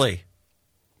fairly.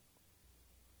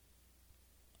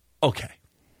 Okay.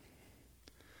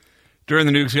 During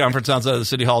the news conference outside of the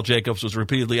City Hall, Jacobs was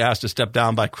repeatedly asked to step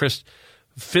down by Chris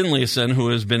Finlayson, who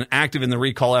has been active in the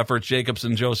recall efforts. Jacobs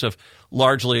and Joseph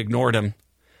largely ignored him.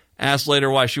 Asked later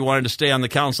why she wanted to stay on the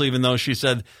council, even though she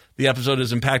said the episode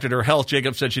has impacted her health,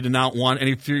 Jacobs said she did not want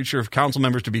any future council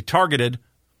members to be targeted.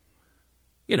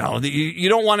 You know, you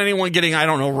don't want anyone getting,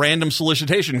 random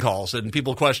solicitation calls and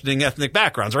people questioning ethnic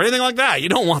backgrounds or anything like that. You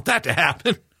don't want that to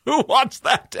happen. Who wants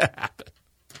that to happen?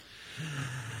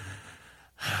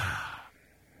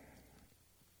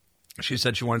 She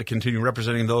said she wanted to continue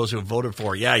representing those who voted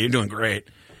for her. Yeah, you're doing great.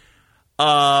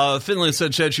 Finley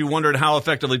said she wondered how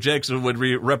effectively Jacobs would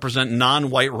represent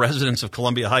non-white residents of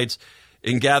Columbia Heights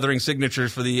in gathering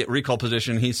signatures for the recall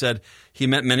petition. He said he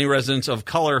met many residents of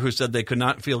color who said they could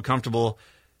not feel comfortable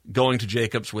going to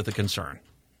Jacobs with a concern.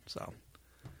 So,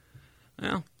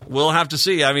 well, we'll have to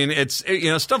see. I mean, it's,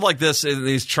 stuff like this,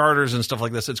 these charters and stuff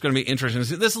like this, it's going to be interesting.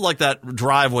 This is like that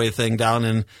driveway thing down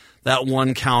in that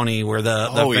one county where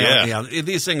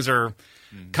these things are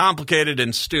complicated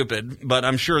and stupid, but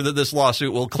I'm sure that this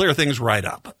lawsuit will clear things right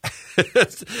up.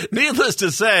 Needless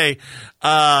to say,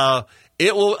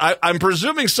 it will. I'm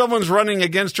presuming someone's running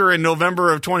against her in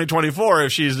November of 2024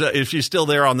 if she's still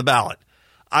there on the ballot.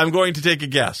 I'm going to take a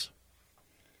guess.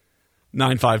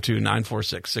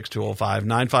 952-946-6205.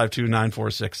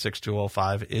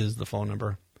 952-946-6205 is the phone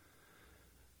number.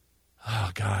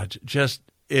 Oh, God.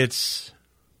 It's...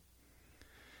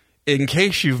 In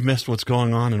case you've missed what's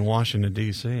going on in Washington,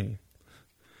 D.C.,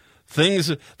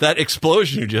 that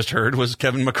explosion you just heard was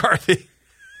Kevin McCarthy,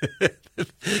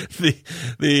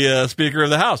 the Speaker of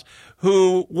the House,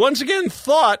 who once again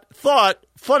thought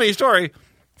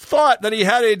that he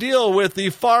had a deal with the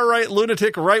far-right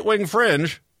lunatic right-wing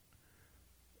fringe,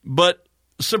 but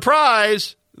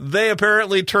surprise, they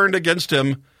apparently turned against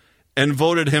him and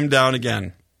voted him down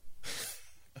again.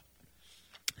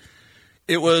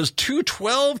 It was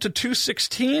 212 to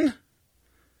 216,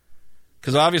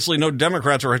 because obviously no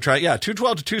Democrats were trying. Yeah,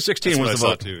 212 to 216 was the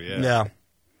vote. Too, yeah.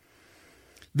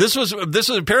 This was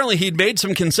apparently he'd made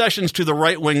some concessions to the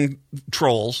right wing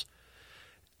trolls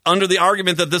under the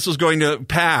argument that this was going to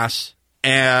pass,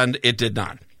 and it did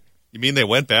not. You mean they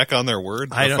went back on their word?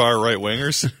 The far right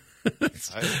wingers.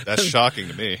 That's shocking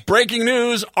to me. Breaking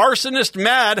news: arsonist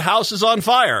mad, house is on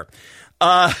fire.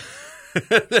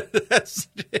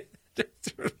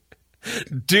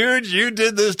 Dude, you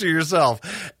did this to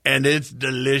yourself, and it's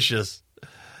delicious.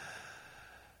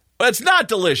 But it's not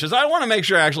delicious. I want to make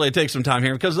sure actually I take some time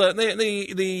here because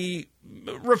the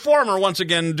reformer, once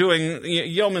again, doing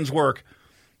yeoman's work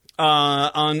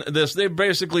on this, they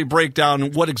basically break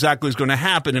down what exactly is going to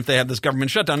happen if they have this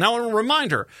government shutdown. Now, a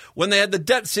reminder, when they had the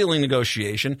debt ceiling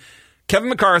negotiation, Kevin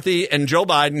McCarthy and Joe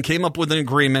Biden came up with an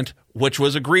agreement which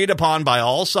was agreed upon by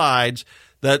all sides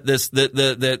that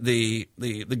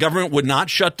the government would not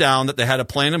shut down, that they had a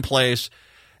plan in place,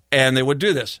 and they would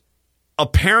do this.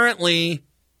 Apparently,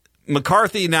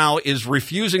 McCarthy now is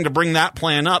refusing to bring that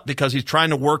plan up because he's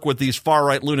trying to work with these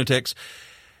far-right lunatics.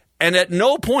 And at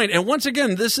no point, and once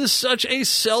again, this is such a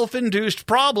self-induced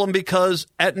problem because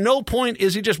at no point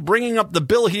is he just bringing up the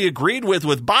bill he agreed with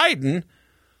Biden,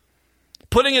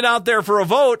 putting it out there for a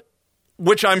vote,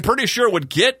 which I'm pretty sure would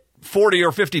get 40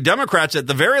 or 50 Democrats at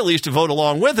the very least to vote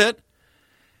along with it,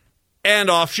 and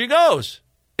off she goes.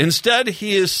 Instead,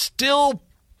 he is still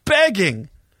begging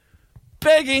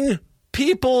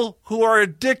people who are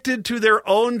addicted to their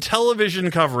own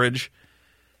television coverage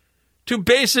to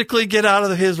basically get out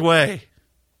of his way.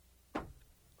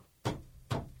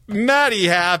 Matty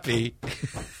happy.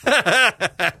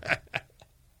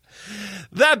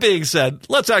 That being said,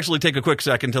 let's actually take a quick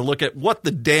second to look at what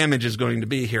the damage is going to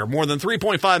be here. More than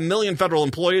 3.5 million federal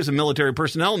employees and military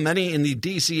personnel, many in the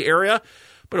D.C. area,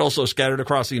 but also scattered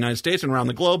across the United States and around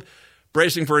the globe,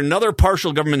 bracing for another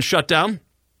partial government shutdown.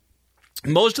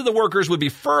 Most of the workers would be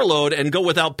furloughed and go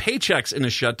without paychecks in a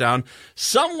shutdown.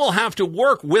 Some will have to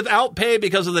work without pay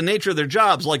because of the nature of their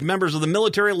jobs, like members of the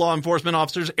military, law enforcement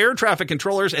officers, air traffic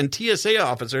controllers, and TSA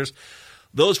officers.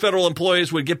 Those federal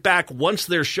employees would get back once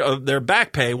their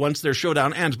back pay once their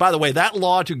showdown ends. By the way, that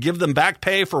law to give them back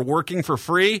pay for working for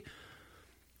free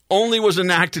only was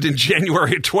enacted in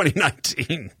January of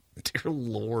 2019. Dear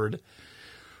Lord.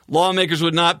 Lawmakers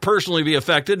would not personally be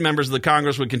affected. Members of the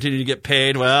Congress would continue to get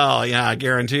paid. Well, yeah, I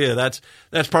guarantee you that's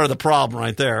part of the problem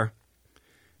right there.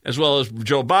 As well as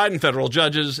Joe Biden, federal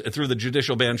judges through the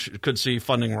judicial bench could see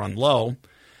funding run low.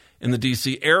 In the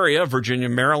D.C. area, Virginia,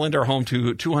 Maryland are home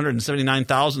to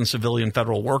 279,000 civilian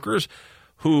federal workers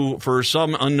who, for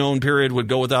some unknown period, would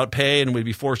go without pay and would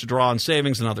be forced to draw on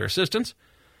savings and other assistance.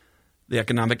 The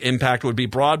economic impact would be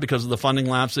broad because of the funding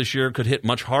lapse this year could hit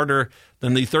much harder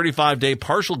than the 35-day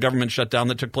partial government shutdown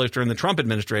that took place during the Trump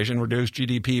administration, reduced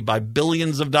GDP by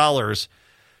billions of dollars.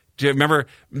 Do you remember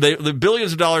the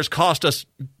billions of dollars cost us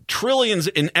trillions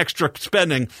in extra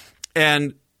spending?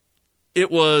 And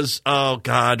it was, oh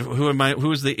God,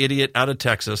 who is the idiot out of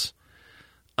Texas?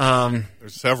 There's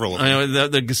several of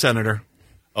them. The senator.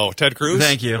 Oh, Ted Cruz?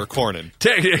 Thank you. Or Cornyn?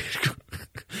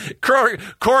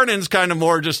 Cornyn's kind of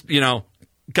more just, kind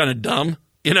of dumb.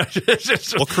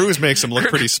 Well, Cruz makes him look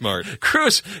pretty smart.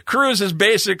 Cruz is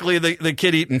basically the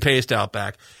kid eating paste out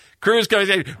back. Cruz goes,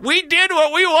 we did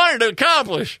what we wanted to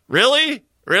accomplish. Really?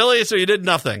 Really? So you did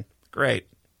nothing. Great.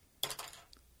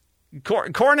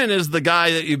 Cornyn is the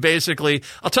guy that you basically,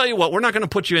 I'll tell you what, we're not going to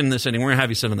put you in this anymore. We're going to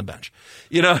have you sit on the bench.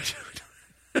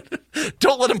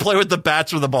 Don't let him play with the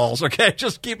bats or the balls, okay?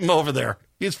 Just keep him over there.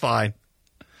 He's fine.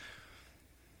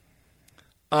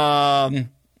 American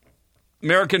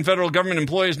federal government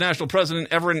employees, National President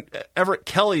Everett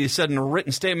Kelly said in a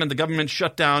written statement the government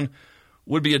shutdown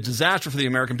would be a disaster for the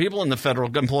American people and the federal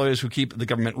employees who keep the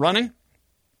government running.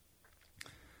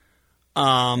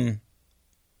 I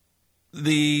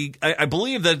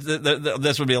believe that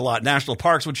this would be a lot. National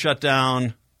parks would shut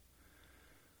down.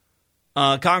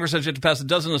 Congress has yet to pass a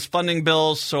dozen of funding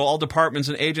bills, so all departments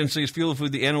and agencies fueled through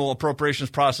the annual appropriations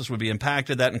process would be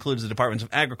impacted. That includes the Departments of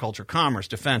Agriculture, Commerce,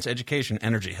 Defense, Education,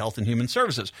 Energy, Health and Human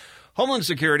Services, Homeland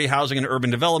Security, Housing and Urban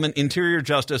Development, Interior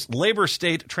Justice, Labor,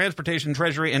 State, Transportation,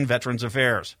 Treasury, and Veterans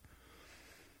Affairs.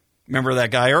 Remember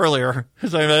that guy earlier?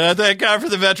 Thank God for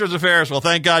the Veterans Affairs. Well,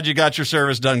 thank God you got your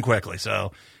service done quickly.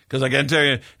 So, because I can tell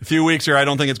you, a few weeks here, I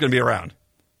don't think it's going to be around.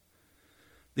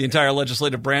 The entire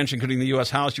legislative branch, including the U.S.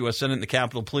 House, U.S. Senate, and the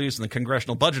Capitol Police, and the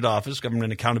Congressional Budget Office,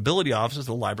 Government Accountability Office,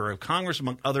 the Library of Congress,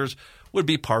 among others, would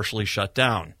be partially shut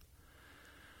down.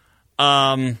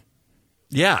 Yeah,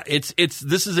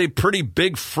 this is a pretty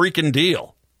big freaking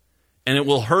deal, and it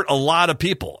will hurt a lot of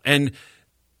people. And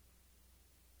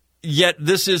yet,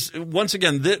 this is once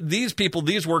again these people,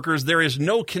 these workers. There is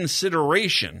no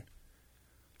consideration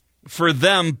for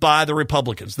them by the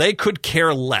Republicans. They could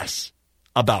care less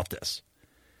about this.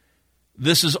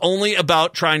 This is only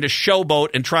about trying to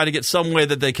showboat and try to get some way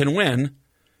that they can win.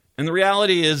 And the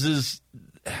reality is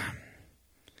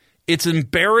it's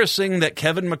embarrassing that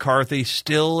Kevin McCarthy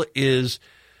still is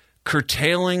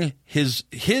curtailing his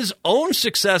own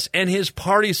success and his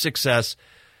party's success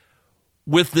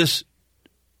with this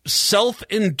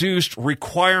self-induced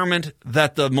requirement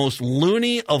that the most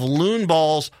loony of loon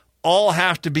balls all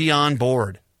have to be on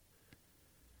board.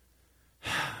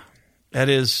 That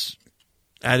is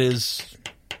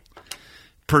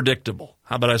predictable.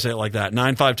 How about I say it like that?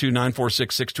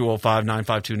 952-946-6205,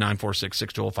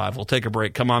 952-946-6205. We'll take a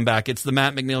break. Come on back. It's the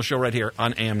Matt McNeil Show right here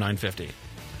on AM 950.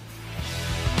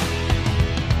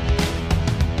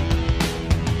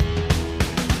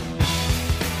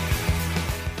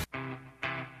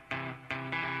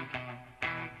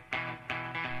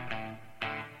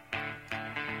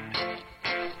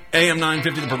 AM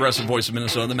 950, the progressive voice of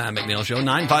Minnesota, the Matt McNeil Show.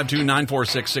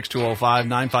 952-946-6205.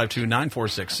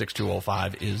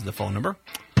 952-946-6205 is the phone number.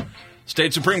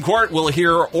 State Supreme Court will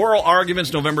hear oral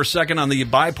arguments November 2nd on the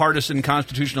bipartisan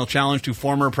constitutional challenge to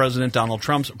former President Donald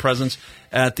Trump's presence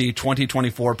at the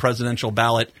 2024 presidential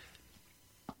ballot.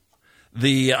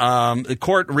 The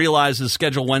court realizes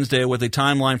schedule Wednesday with a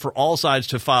timeline for all sides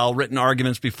to file written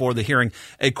arguments before the hearing.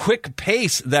 A quick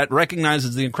pace that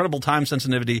recognizes the incredible time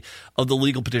sensitivity of the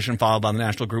legal petition filed by the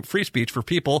National Group Free Speech for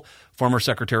People, former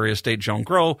Secretary of State Joan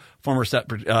Grow, former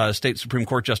State Supreme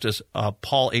Court Justice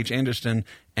Paul H. Anderson,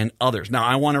 and others. Now,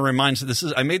 I want to remind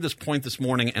you, I made this point this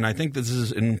morning, and I think this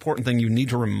is an important thing you need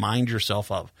to remind yourself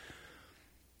of.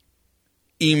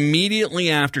 Immediately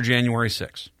after January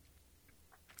 6th,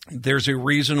 there's a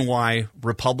reason why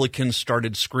Republicans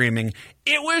started screaming,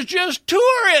 "It was just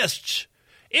tourists!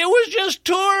 It was just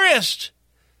tourists!"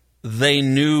 They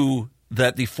knew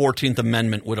that the 14th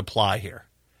Amendment would apply here.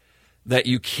 That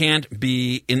you can't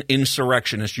be an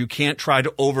insurrectionist. You can't try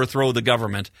to overthrow the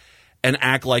government and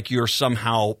act like you're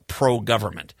somehow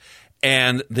pro-government.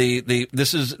 And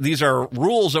these are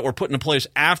rules that were put into place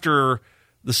after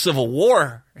the Civil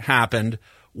War happened,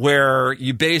 where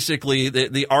you basically,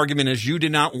 the argument is you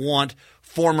did not want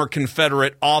former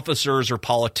Confederate officers or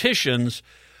politicians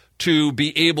to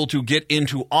be able to get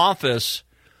into office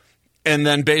and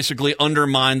then basically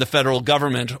undermine the federal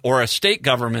government or a state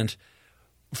government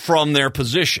from their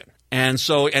position. And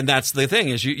that's the thing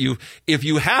is if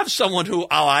you have someone who,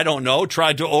 I don't know,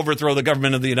 tried to overthrow the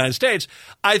government of the United States,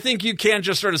 I think you can't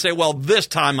just sort of say, well, this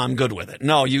time I'm good with it.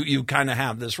 No, you kind of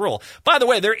have this rule. By the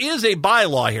way, there is a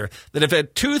bylaw here that if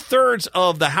at 2/3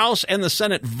 of the House and the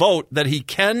Senate vote that he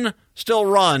can still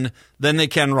run, then they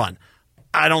can run.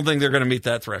 I don't think they're going to meet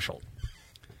that threshold.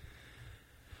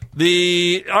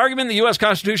 The argument in the U.S.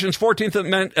 Constitution's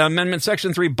 14th Amendment,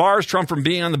 Section 3, bars Trump from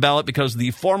being on the ballot because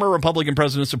the former Republican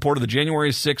president supported the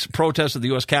January 6th protest at the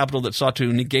U.S. Capitol that sought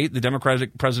to negate the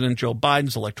Democratic President Joe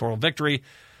Biden's electoral victory.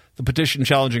 The petition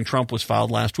challenging Trump was filed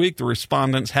last week. The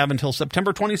respondents have until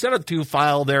September 27th to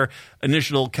file their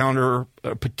initial counter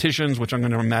petitions, which I'm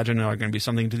going to imagine are going to be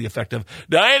something to the effect of,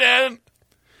 "Diane!"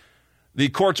 The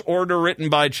court's order, written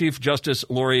by Chief Justice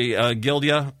Lori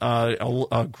Gildia,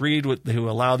 agreed to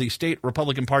allow the state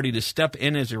Republican Party to step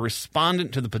in as a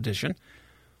respondent to the petition.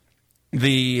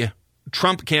 The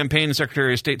Trump campaign and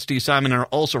Secretary of State Steve Simon are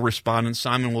also respondents.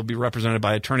 Simon will be represented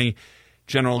by Attorney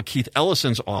General Keith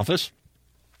Ellison's office.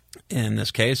 In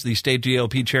this case, the state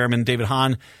GOP chairman, David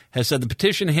Hahn, has said the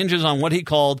petition hinges on what he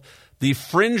called the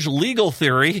fringe legal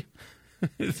theory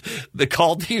they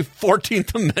called the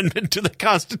 14th Amendment to the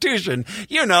Constitution.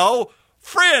 You know,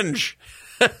 fringe.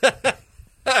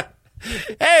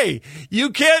 Hey,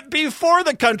 you can't be for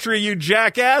the country, you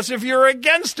jackass, if you're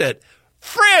against it.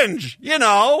 Fringe, you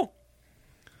know.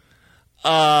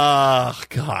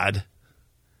 God.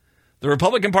 The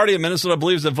Republican Party of Minnesota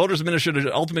believes that voters in Minnesota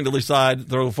should ultimately decide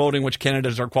through voting which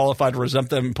candidates are qualified to represent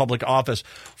them in public office.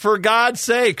 For God's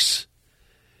sakes.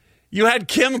 You had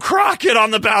Kim Crockett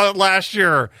on the ballot last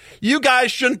year. You guys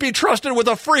shouldn't be trusted with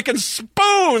a freaking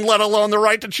spoon, let alone the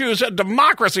right to choose how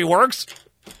democracy works.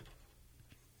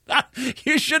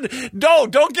 You should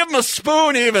don't give him a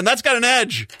spoon even. That's got an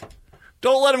edge.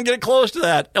 Don't let him get close to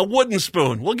that. A wooden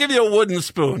spoon. We'll give you a wooden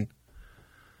spoon.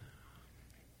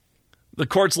 The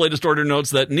court's latest order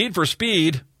notes that need for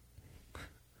speed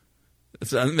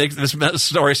makes this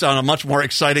story sound much more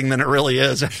exciting than it really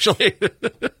is, actually.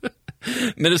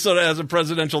 Minnesota has a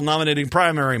presidential nominating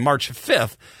primary March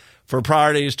 5th. For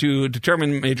priorities to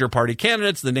determine major party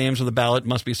candidates, the names on the ballot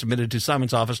must be submitted to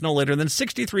Simon's office no later than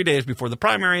 63 days before the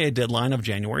primary, a deadline of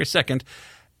January 2nd.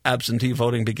 Absentee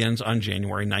voting begins on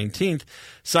January 19th.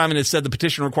 Simon has said the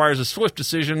petition requires a swift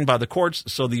decision by the courts,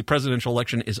 so the presidential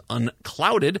election is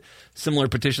unclouded. Similar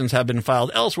petitions have been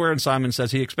filed elsewhere, and Simon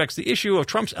says he expects the issue of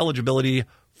Trump's eligibility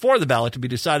for the ballot to be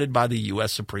decided by the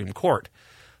U.S. Supreme Court.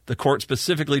 The court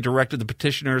specifically directed the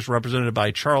petitioners, represented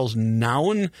by Charles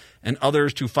Nowen and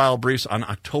others, to file briefs on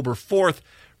October 4th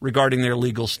regarding their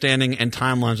legal standing and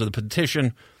timelines of the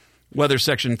petition, whether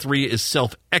Section 3 is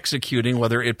self-executing,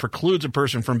 whether it precludes a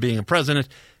person from being a president,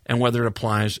 and whether it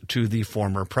applies to the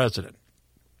former president.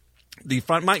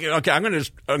 I'm going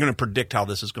to predict how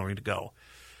this is going to go.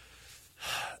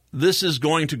 This is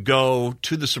going to go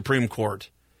to the Supreme Court.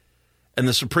 And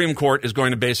the Supreme Court is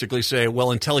going to basically say,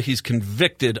 well, until he's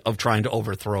convicted of trying to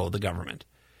overthrow the government,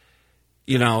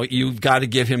 you know, you've got to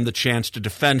give him the chance to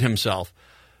defend himself.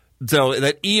 So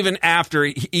that even after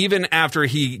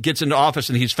he gets into office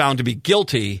and he's found to be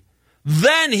guilty,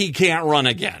 then he can't run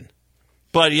again.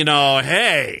 But, you know,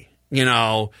 hey, you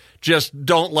know, just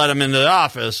don't let him into the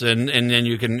office and then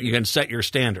you can set your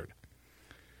standard.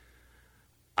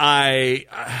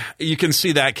 You can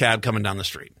see that cab coming down the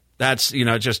street. That's, you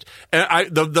know, just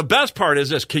the best part is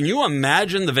this. Can you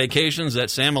imagine the vacations that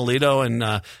Sam Alito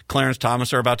and Clarence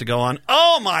Thomas are about to go on?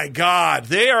 Oh, my God.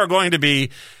 They are going to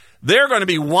be They're going to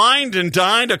be wined and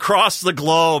dined across the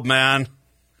globe, man.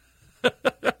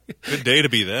 Good day to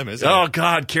be them, isn't Oh, it?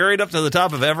 God, carried up to the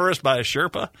top of Everest by a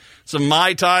Sherpa. Some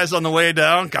Mai Tais on the way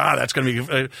down. God, that's going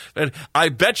to be I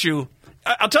bet you.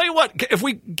 I'll tell you what, if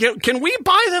can we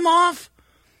buy them off?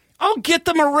 I'll get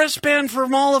them a wristband for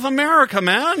Mall of America,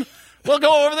 man. We'll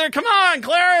go over there. Come on,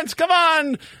 Clarence. Come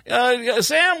on.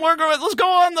 Sam, let's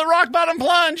go on the rock bottom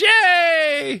plunge.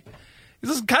 Yay! This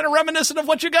is kind of reminiscent of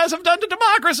what you guys have done to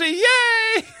democracy.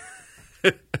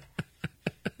 Yay!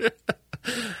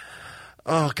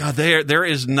 Oh, God, there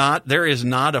is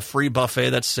not a free buffet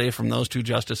that's safe from those two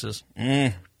justices.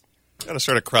 Got to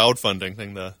start a crowdfunding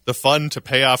thing. The fund to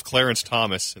pay off Clarence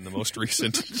Thomas in the most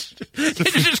recent. You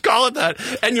just call it that.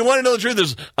 And you want to know the truth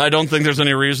is, I don't think there's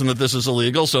any reason that this is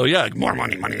illegal. So, yeah, more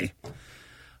money.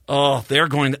 Oh, they're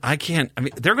going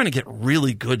to get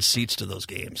really good seats to those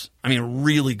games. I mean,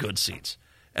 really good seats.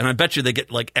 And I bet you they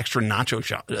get like extra nacho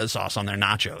sauce on their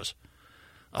nachos.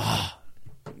 Oh,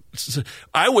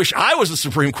 I wish I was a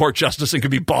Supreme Court justice and could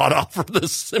be bought off for the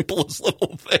simplest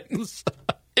little things.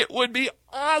 It would be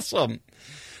awesome.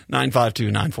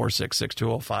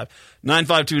 952-946-6205.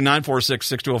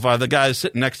 952-946-6205. The guy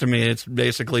sitting next to me, it's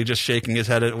basically just shaking his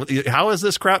head. How has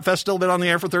this crap fest still been on the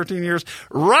air for 13 years?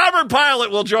 Robert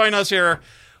Pilot will join us here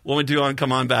when we do on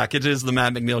Come On Back. It is the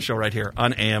Matt McNeil Show right here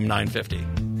on AM 950.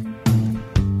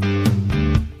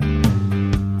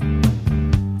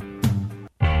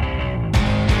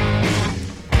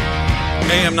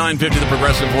 AM 950, the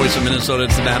progressive voice of Minnesota.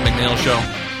 It's the Matt McNeil Show.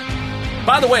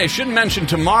 By the way, I should mention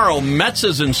tomorrow, Metz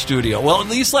is in studio. Well, at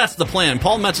least that's the plan.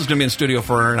 Paul Metz is going to be in studio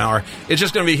for an hour. It's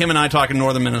just going to be him and I talking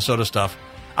northern Minnesota stuff.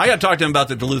 I got to talk to him about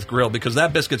the Duluth Grill because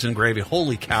that biscuits and gravy,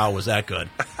 holy cow, was that good.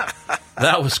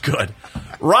 That was good.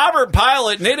 Robert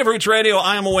Pilot, Native Roots Radio,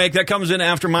 I Am Awake. That comes in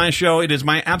after my show. It is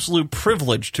my absolute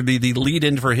privilege to be the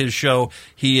lead-in for his show.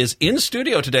 He is in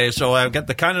studio today, so I've got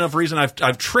the kind enough reason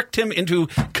I've tricked him into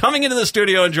coming into the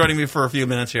studio and joining me for a few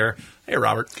minutes here. Hey,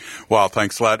 Robert. Well,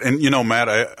 thanks a lot. And, you know, Matt,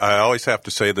 I always have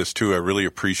to say this, too. I really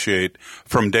appreciate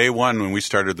from day one when we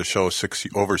started the show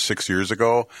over 6 years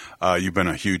ago, you've been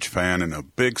a huge fan and a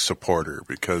big supporter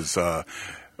because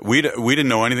we didn't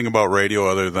know anything about radio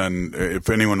other than if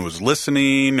anyone was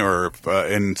listening or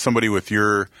and somebody with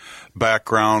your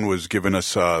background was giving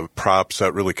us props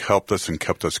that really helped us and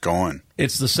kept us going.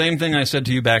 It's the same thing I said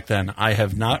to you back then. I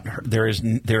have not heard, there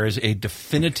is a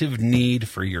definitive need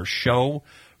for your show,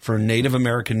 for Native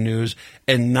American news,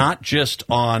 and not just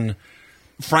on,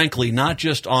 frankly, not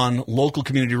just on local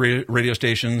community radio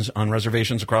stations, on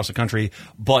reservations across the country,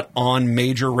 but on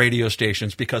major radio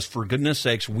stations, because for goodness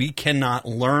sakes, we cannot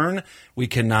learn, we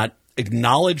cannot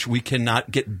acknowledge, we cannot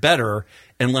get better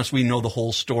unless we know the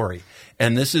whole story.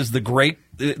 And this is the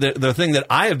the thing that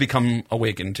I have become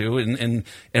awakened to, and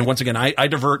once again, I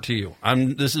divert to you.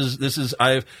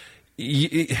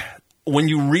 When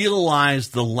you realize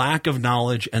the lack of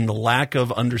knowledge and the lack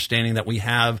of understanding that we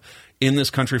have in this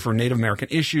country for Native American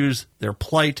issues, their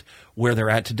plight, where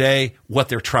they're at today, what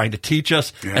they're trying to teach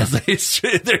us, as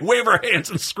they wave our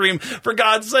hands and scream, for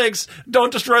God's sakes,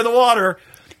 don't destroy the water.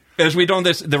 As we don't,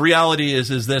 the reality is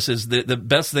the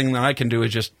best thing that I can do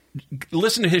is just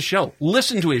listen to his show.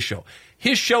 Listen to his show.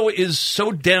 His show is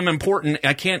so damn important.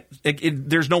 I can't.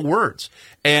 There's no words.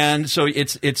 And so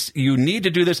it's you need to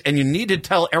do this, and you need to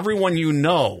tell everyone you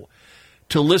know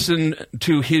to listen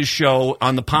to his show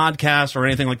on the podcast or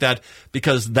anything like that,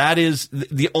 because that is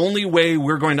the only way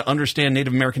we're going to understand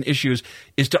Native American issues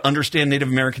is to understand Native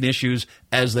American issues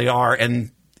as they are.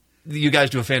 And you guys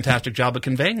do a fantastic job of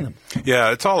conveying them.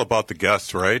 Yeah, it's all about the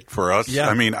guests, right, for us? Yeah.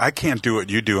 I mean, I can't do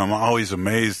what you do. I'm always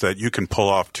amazed that you can pull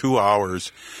off 2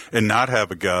 hours and not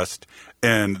have a guest,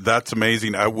 and that's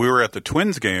amazing. We were at the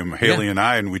Twins game, Haley and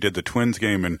I, and we did the Twins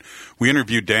game, and we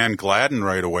interviewed Dan Gladden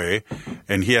right away,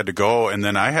 and he had to go, and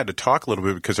then I had to talk a little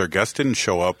bit because our guest didn't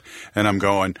show up, and I'm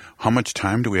going, how much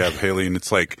time do we have, Haley? And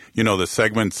it's like, you know, the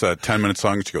segment's 10 minutes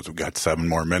long. She goes, we've got 7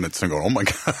 more minutes. And I go, oh, my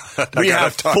God. We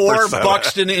have 4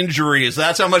 Buxton injuries.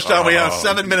 That's how much time we have.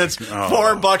 7 minutes,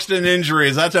 4 Buxton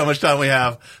injuries. That's how much time we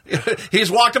have.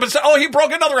 He's walked up and said, oh, he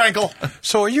broke another ankle.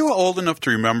 So are you old enough to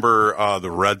remember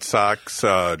the Red Sox,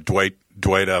 Dwight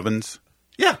Evans?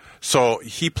 Yeah. So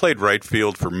he played right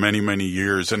field for many, many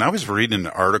years. And I was reading an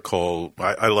article.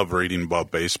 I love reading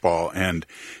about baseball. And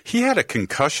he had a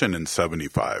concussion in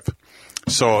 75.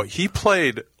 So he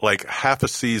played like half a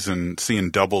season seeing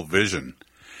double vision.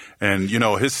 And, you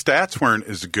know, his stats weren't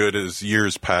as good as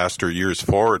years past or years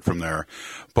forward from there.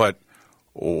 But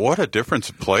What a difference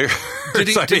player. Did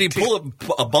he pull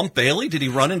a bump Bailey? Did he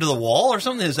run into the wall or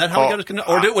something? Is that how he got his?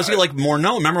 Or was he like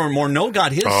Morneau? Remember when Morneau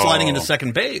got his sliding into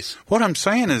second base? What I'm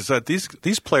saying is that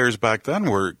these players back then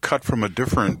were cut from a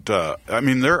different.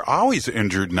 They're always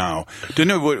injured now.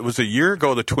 Didn't it was a year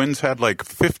ago? The Twins had like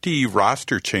 50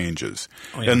 roster changes,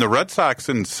 and the Red Sox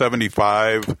in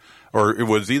 '75, or it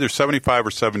was either '75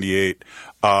 or '78.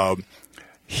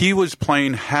 He was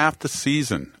playing half the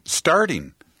season,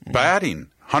 starting.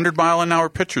 Batting, 100-mile-an-hour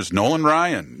pitchers, Nolan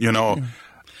Ryan,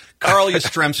 Carl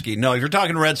Yastrzemski. No, if you're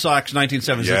talking Red Sox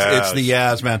 1970s, it's the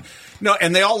Yaz, man. No,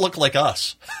 and they all look like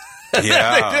us.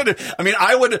 Yeah. They did. I mean,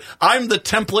 I'm the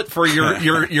template for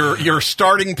your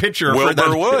starting pitcher.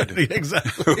 Wilbur Wood.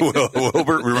 Exactly.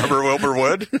 Remember Wilbur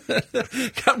Wood?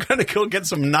 I'm going to go get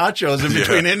some nachos in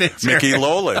between innings. Mickey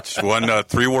Lolich won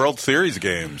 3 World Series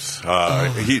games.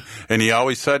 He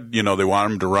always said, they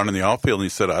want him to run in the outfield, and he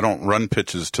said, I don't run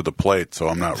pitches to the plate, so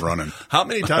I'm not running. How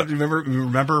many times do you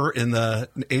remember in the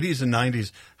 80s and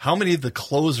 90s, how many of the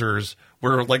closers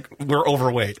were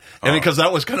overweight? And because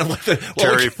that was kind of like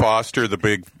Terry Foster, the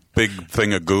big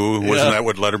thing of goo. Wasn't that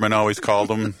what Letterman always called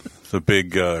him? The big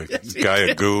guy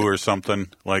of goo or something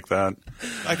like that.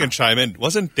 I can chime in.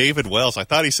 Wasn't David Wells? I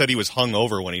thought he said he was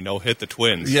hungover when he no-hit the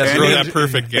Twins. Yes, and that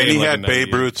perfect game. And he had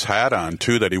Babe Ruth's hat on,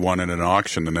 too, that he won in an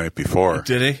auction the night before.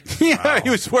 Did he? Yeah, wow.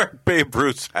 He was wearing Babe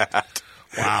Ruth's hat.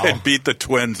 Wow. And beat the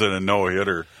Twins in a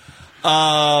no-hitter.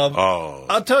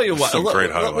 I'll tell you what. Some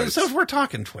great highlights. So if we're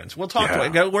talking Twins, we'll talk.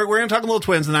 Yeah. We're going to talk a little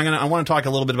Twins, and I want to talk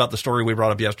a little bit about the story we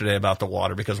brought up yesterday about the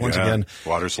water, because once again,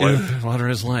 water's life. Water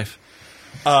is life.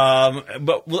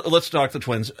 But let's talk the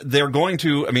Twins. They're going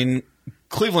to. I mean,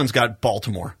 Cleveland's got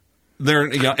Baltimore. They're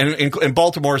and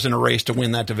Baltimore's in a race to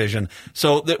win that division.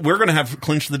 So we're going to have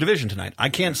clinched the division tonight. I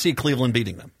can't see Cleveland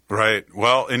beating them. Right.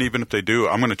 Well, and even if they do,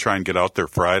 I'm going to try and get out there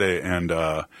Friday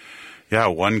and.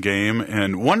 One game.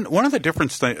 And one of the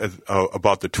different things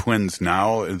about the Twins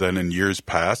now than in years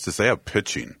past is they have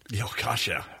pitching. Oh, gosh,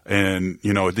 yeah. And,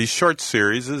 these short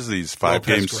series, these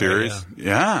 5-game series.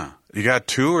 Yeah. You got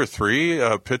 2 or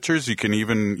 3 pitchers. You can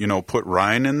even, put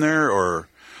Ryan in there or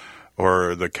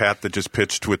the cat that just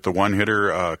pitched with the one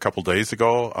hitter a couple days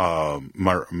ago,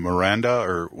 Miranda,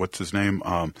 or what's his name?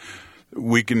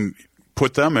 We can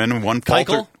put them in. One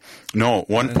Keuchel? No,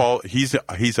 Paul. He's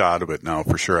out of it now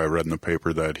for sure. I read in the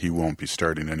paper that he won't be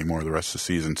starting anymore the rest of the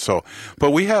season. So,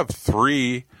 but we have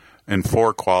 3 and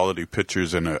 4 quality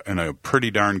pitchers and a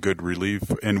pretty darn good relief,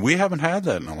 and we haven't had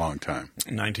that in a long time.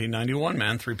 1991,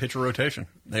 man, 3-pitcher rotation.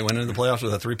 They went into the playoffs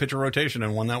with a 3-pitcher rotation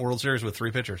and won that World Series with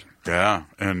 3 pitchers. Yeah,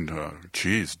 and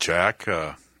Jack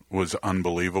was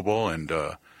unbelievable, and.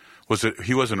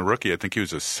 He wasn't a rookie. I think he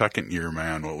was a second-year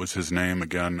man. What was his name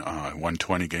again? Won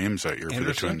 20 games that year for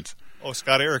the Twins. Oh,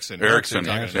 Scott Erickson. Erickson,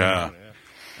 yeah.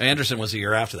 Anderson was the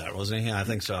year after that, wasn't he? Yeah, I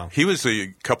think so. He was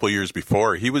a couple of years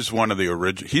before. He was one of the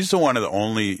original. He's one of the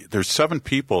only. There's 7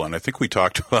 people, and I think we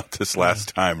talked about this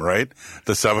last time, right?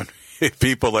 The 7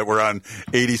 people that were on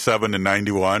 87 and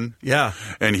 91. Yeah.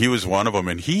 And he was one of them.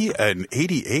 And he, in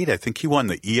 88, I think he won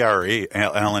the ERA.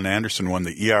 Alan Anderson won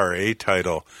the ERA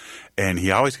title. And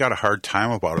he always got a hard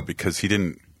time about it because he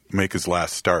didn't make his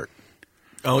last start.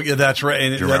 Oh, yeah, that's right.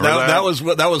 And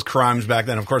that was crimes back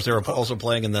then. Of course, they were also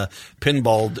playing in the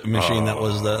pinball machine that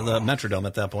was the Metrodome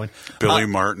at that point. Billy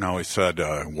Martin always said,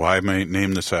 why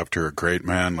name this after a great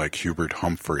man like Hubert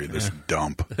Humphrey, this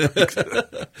dump? We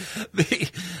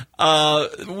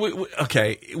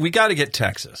got to get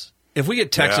Texas. If we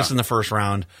get Texas in the first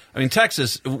round, I mean,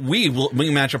 Texas, we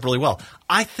match up really well.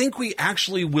 I think we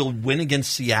actually will win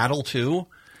against Seattle, too.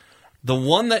 The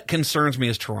one that concerns me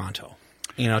is Toronto.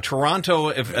 Toronto,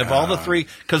 if all the 3,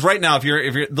 because right now, if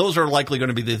you're, those are likely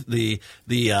going to be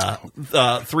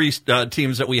the 3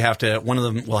 teams that we have to, one of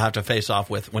them will have to face off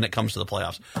with when it comes to the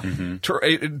playoffs.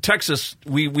 Mm-hmm. Texas,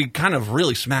 we kind of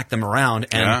really smacked them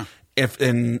around, and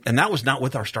and that was not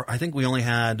with our start. I think we only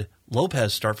had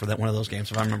Lopez start for one of those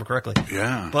games, if I remember correctly.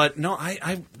 Yeah. But no,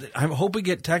 I hope we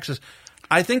get Texas.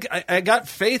 I think I got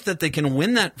faith that they can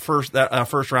win that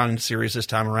first round series this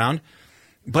time around.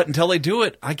 But until they do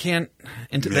it, I can't.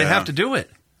 They have to do it.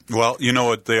 Well, you know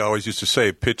what they always used to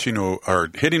say: hitting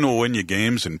will win you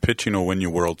games, and pitching will win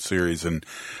you World Series. And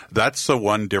that's the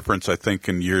one difference I think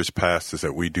in years past is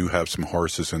that we do have some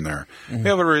horses in there. Mm-hmm. We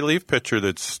have a relief pitcher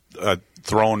that's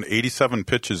thrown 87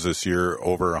 pitches this year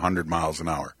over 100 miles an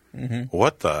hour. Mm-hmm.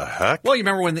 What the heck? Well, you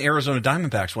remember when the Arizona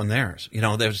Diamondbacks won theirs?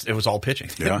 It was all pitching.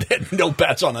 Yeah. They had no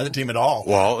bats on the other team at all.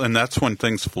 Well, and that's when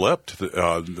things flipped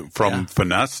from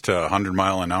finesse to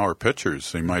 100-mile-an-hour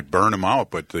pitchers. They might burn them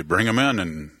out, but they bring them in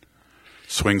and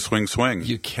swing.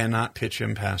 You cannot pitch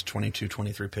him past 22,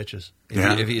 23 pitches.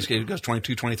 If he goes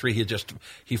 22, 23,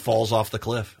 he falls off the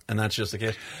cliff, and that's just the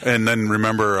case. And then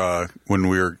remember when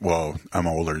I'm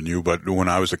older than you, but when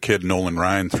I was a kid, Nolan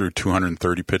Ryan threw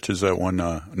 230 pitches at one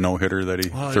no-hitter that he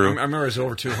threw. I remember it was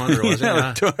over 200, wasn't it?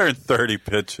 Yeah. 230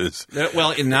 pitches.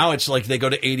 Well, and now it's like they go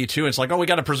to 82, and it's like, oh, we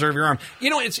got to preserve your arm.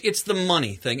 It's the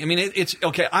money thing. I mean, it's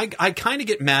okay. I kind of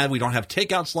get mad we don't have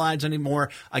takeout slides anymore.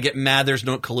 I get mad there's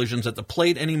no collisions at the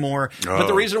plate anymore. But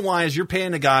the reason why is you're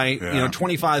paying a guy,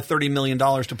 $25, $30 million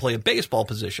to play a baseball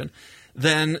position.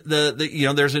 Then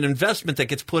there's an investment that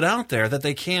gets put out there that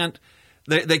they can't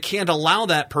allow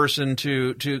that person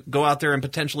to go out there and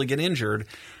potentially get injured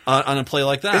on a play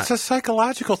like that. It's a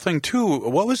psychological thing too.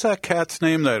 What was that cat's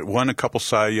name that won a couple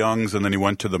Cy Youngs and then he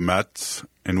went to the Mets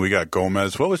and we got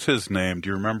Gomez? What was his name? Do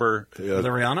you remember?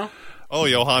 Liriano? Oh,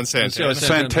 Johan Santana.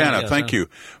 Santana, thank you.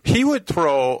 He would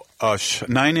throw a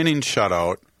 9-inning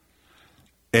shutout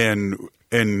and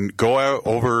go out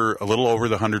over a little over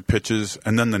the 100 pitches,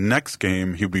 and then the next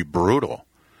game he'd be brutal.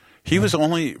 He was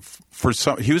only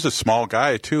he was a small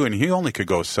guy too, and he only could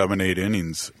go 7-8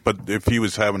 innings. But if he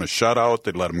was having a shutout,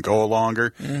 they'd let him go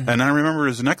longer. Mm-hmm. And I remember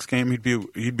his next game,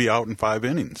 he'd be out in 5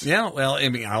 innings. Yeah, well, I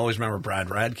mean, I always remember Brad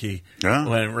Radke. Yeah.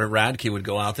 When Radke would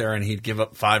go out there and he'd give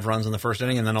up 5 runs in the first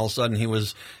inning, and then all of a sudden he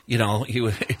was Remember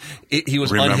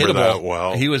unhittable. That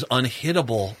well. He was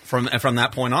unhittable from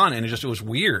that point on, and it was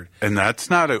weird. And that's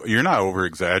you're not over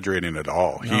exaggerating at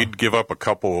all. No. He'd give up a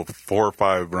couple 4 or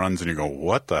 5 runs, and you go,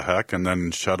 what the heck? And then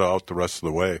shut out the rest of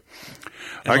the way.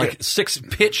 And 6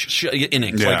 pitch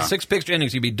innings, like 6 pitch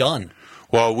innings, you'd be done.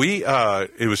 Well,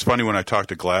 it was funny when I talked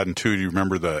to Gladden too. Do you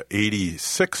remember the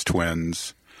 '86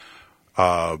 Twins?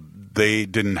 They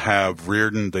didn't have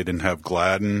Reardon. They didn't have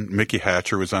Gladden. Mickey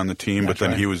Hatcher was on the team, but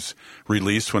then he was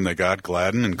released when they got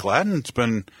Gladden. And Gladden's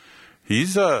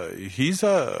he's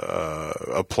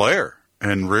a player.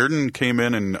 And Reardon came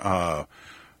in and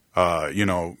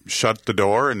shut the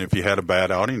door. And if he had a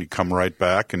bad outing, he'd come right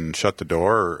back and shut the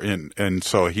door. And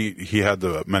so he had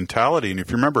the mentality. And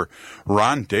if you remember,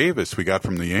 Ron Davis, we got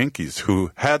from the Yankees,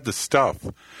 who had the stuff.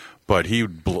 But he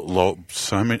would blow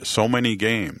so many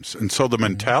games. And so the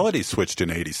mentality switched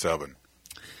in '87.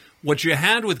 What you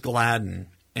had with Gladden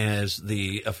as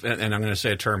and I'm going to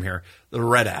say a term here, the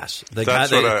red ass.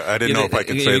 I didn't know if I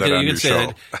could say that on your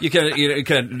show. You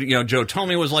could, Joe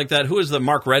Tomey was like that. Who was the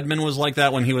Mark Redmond was like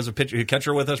that when he was a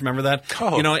catcher with us? Remember that?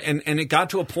 Oh. And it got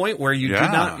to a point where you did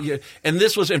not.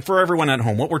 And for everyone at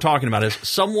home, what we're talking about is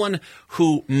someone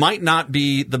who might not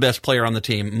be the best player on the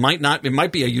team, it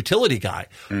might be a utility guy,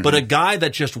 but a guy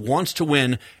that just wants to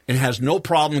win and has no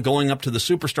problem going up to the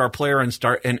superstar player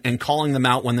and calling them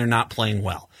out when they're not playing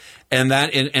well. And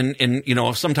that, and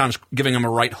sometimes giving them a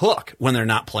right hook when they're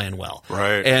not playing well.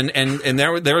 Right. And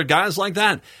there are guys like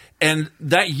that. And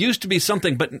that used to be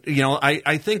something, but,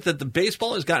 I think that the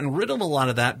baseball has gotten rid of a lot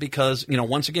of that because,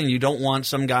 once again, you don't want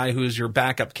some guy who's your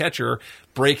backup catcher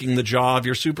breaking the jaw of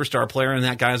your superstar player, and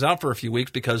that guy's out for a few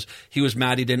weeks because he was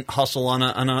mad he didn't hustle on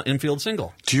an infield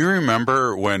single. Do you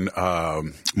remember when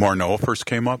Morneau first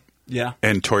came up? Yeah.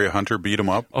 And Toria Hunter beat him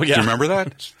up. Oh, yeah. Do you remember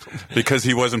that? Because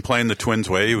he wasn't playing the Twins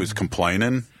way. He was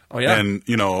complaining. Oh, yeah. And,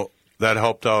 that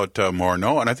helped out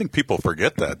Morneau. And I think people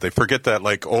forget that. They forget that,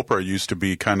 like, Oprah used to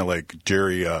be kind of like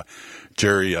Jerry,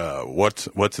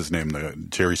 what's his name?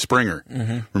 Jerry Springer.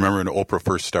 Mm-hmm. Remember when Oprah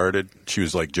first started? She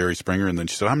was like Jerry Springer, and then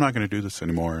she said, I'm not going to do this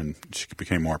anymore. And she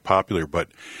became more popular. But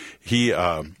he,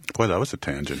 boy, that was a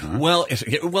tangent, huh? Well,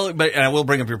 but I will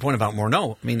bring up your point about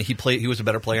Morneau. I mean, he was a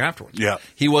better player afterwards. Yeah.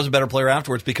 He was a better player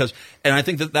afterwards and I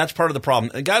think that's part of the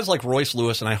problem. Guys like Royce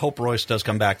Lewis, and I hope Royce does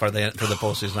come back for the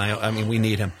postseason. I mean, we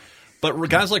need him. But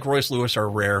guys like Royce Lewis are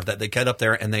rare that they get up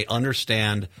there and they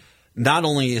understand not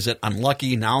only is it I'm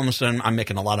lucky, now all of a sudden I'm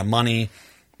making a lot of money,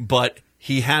 but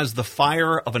he has the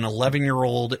fire of an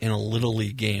 11-year-old in a Little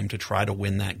League game to try to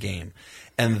win that game.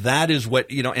 And that is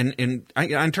what, and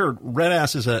I'm sure red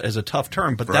ass is a tough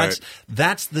term, but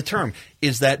that's the term,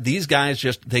 is that these guys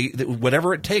just, they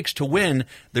whatever it takes to win,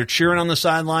 they're cheering on the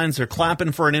sidelines, they're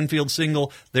clapping for an infield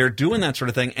single, they're doing that sort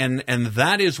of thing, and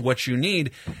that is what you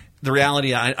need. The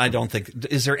reality, I don't think –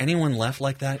 is there anyone left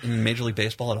like that in Major League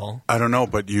Baseball at all? I don't know,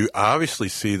 but you obviously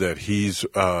see that he's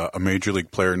a Major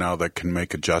League player now that can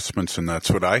make adjustments, and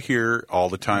that's what I hear all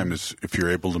the time is if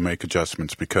you're able to make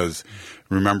adjustments because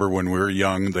remember when we were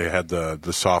young they had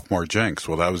the sophomore jinx.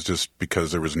 Well, that was just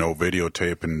because there was no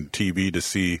videotape and TV to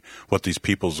see what these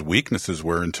people's weaknesses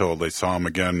were until they saw him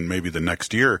again maybe the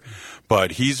next year.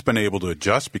 But he's been able to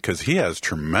adjust because he has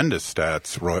tremendous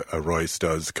stats, Royce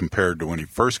does, compared to when he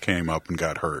first came up and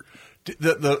got hurt.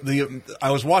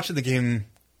 I was watching the game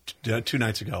 2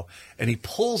 nights ago, and he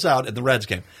pulls out at the Reds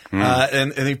game,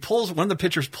 and he pulls, one of the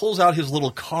pitchers pulls out his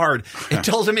little card. It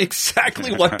tells him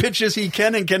exactly what pitches he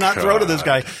can and cannot throw to this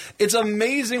guy. It's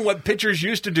amazing what pitchers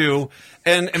used to do.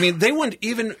 And I mean, they wouldn't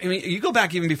even, I mean, you go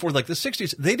back even before like the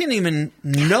 60s, they didn't even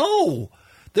know.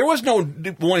 There was no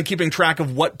one keeping track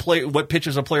of what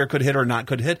pitches a player could hit or not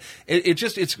could hit.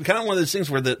 It's kind of one of those things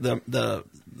where the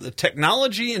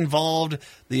technology involved,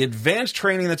 the advanced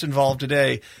training that's involved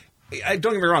today. Don't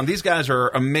get me wrong; these guys are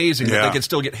amazing. That they can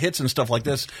still get hits and stuff like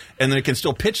this, and they can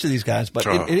still pitch to these guys. But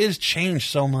it has changed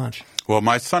so much. Well,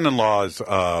 my son-in-law's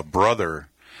brother,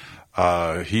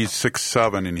 he's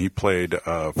 6'7", and he played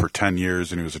for 10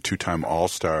 years, and he was a 2-time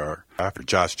All-Star after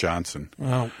Josh Johnson.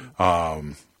 Wow.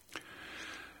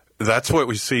 That's what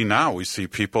we see now. We see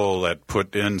people that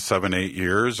put in 7-8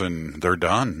 years and they're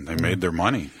done. They made their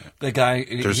money. The guy.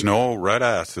 There's no red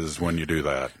asses when you do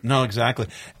that. No, exactly.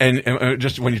 And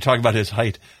just when you talk about his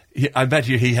height, I bet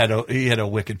you he had a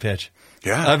wicked pitch.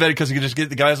 Yeah, I bet because you can just get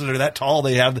the guys that are that tall.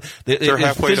 They're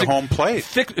halfway to home plate.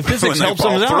 Physics helps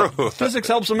them out. Physics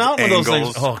helps them out with those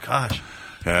things. Oh gosh.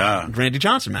 Yeah, Randy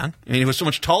Johnson, man. I mean, he was so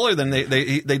much taller than they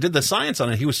did the science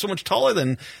on it. He was so much taller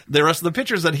than the rest of the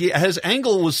pitchers that his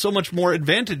angle was so much more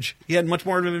advantage. He had much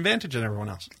more of an advantage than everyone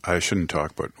else. I shouldn't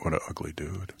talk, but what an ugly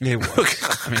dude. He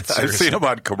was. I mean, I see him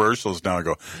on commercials now. I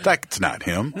go, that's not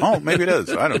him. Oh, maybe it is.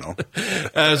 I don't know.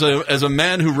 As a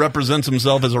man who represents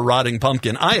himself as a rotting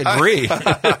pumpkin, I agree.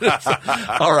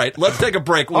 All right, let's take a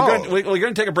break. We're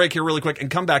going to take a break here really quick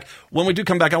and come back. When we do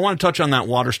come back, I want to touch on that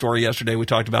water story yesterday we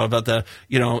talked about the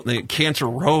Cancer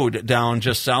Road down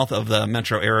just south of the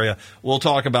metro area. We'll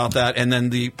talk about that and then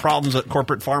the problems that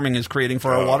corporate farming is creating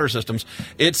for our water systems.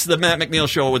 It's the Matt McNeil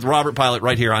Show with Robert Pilot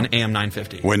right here on AM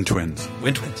 950. Wind Twins.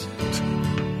 Wind Twins.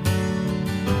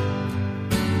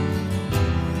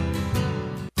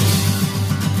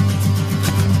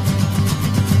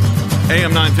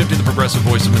 AM 950, the progressive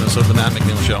voice of Minnesota, the Matt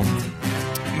McNeil Show.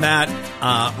 Matt,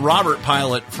 Robert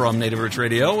Pilot from Native Roots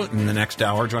Radio in the next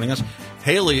hour joining us.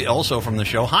 Haley, also from the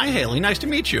show. Hi, Haley. Nice to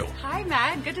meet you. Hi,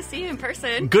 Matt. Good to see you in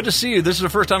person. Good to see you. This is the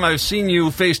first time I've seen you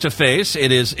face to face.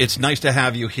 It's nice to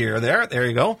have you here. There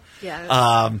you go. Yes.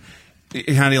 How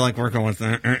do you like working with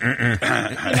that?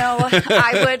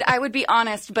 I would be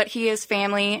honest, but he is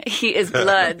family. He is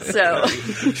blood, so.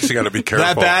 You got to be careful.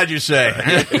 That bad, you say.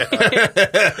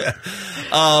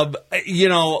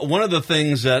 One of the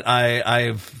things that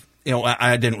I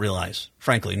didn't realize,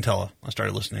 frankly, until I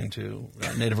started listening to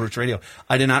Native Roots Radio.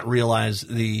 I did not realize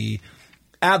the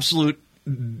absolute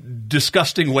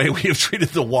disgusting way we have treated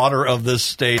the water of this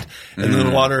state and the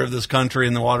water of this country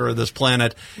and the water of this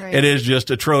planet. Right. It is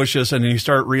just atrocious, and you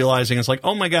start realizing it's like,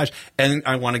 oh my gosh. And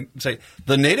I want to say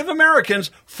the Native Americans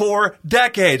for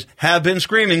decades have been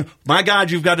screaming, my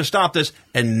God, you've got to stop this,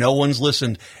 and no one's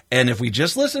listened. And if we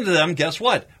just listened to them, guess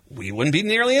what? We wouldn't be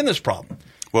nearly in this problem.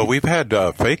 Well, we've had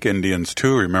fake Indians,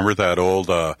 too. Remember that old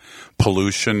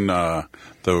pollution where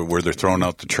they're throwing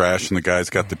out the trash and the guy's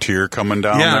got the tear coming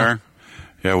down there?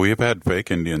 Yeah, we have had fake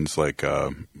Indians speak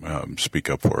up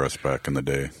for us back in the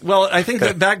day. Well, I think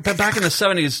that back in the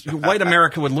 70s, white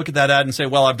America would look at that ad and say,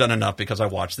 well, I've done enough because I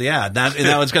watched the ad. That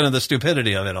was kind of the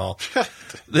stupidity of it all.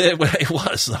 It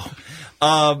was,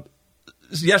 though.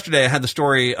 Yesterday, I had the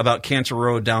story about Cancer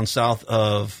Road down south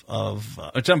of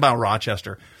it's about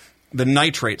Rochester. The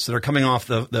nitrates that are coming off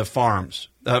the farms,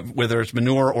 whether it's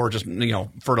manure or just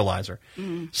fertilizer,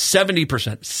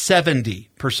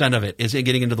 70% of it is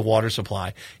getting into the water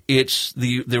supply. It's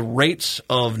the rates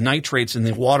of nitrates in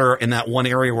the water in that one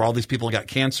area where all these people got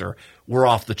cancer were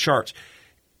off the charts.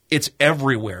 It's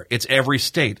everywhere. It's every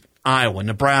state: Iowa,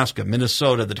 Nebraska,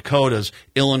 Minnesota, the Dakotas,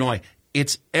 Illinois.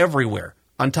 It's everywhere.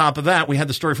 On top of that, we had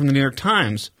the story from the New York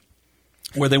Times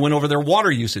where they went over their water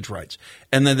usage rights.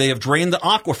 And then they have drained the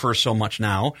aquifer so much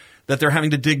now that they're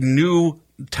having to dig new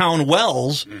town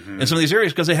wells in some of these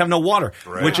areas because they have no water,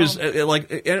 which is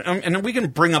and we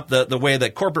can bring up the way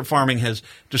that corporate farming has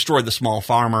destroyed the small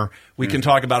farmer. We can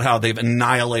talk about how they've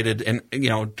annihilated and,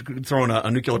 thrown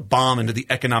a nuclear bomb into the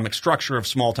economic structure of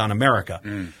small town America.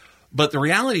 But the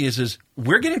reality is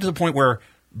we're getting to the point where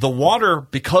the water,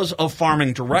 because of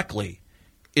farming directly,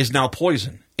 is now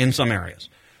poison in some areas.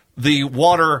 The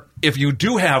water, if you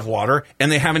do have water, and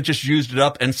they haven't just used it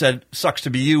up and said, sucks to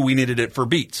be you, we needed it for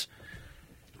beets.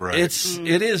 Right. This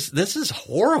is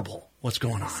horrible what's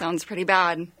going on. Sounds pretty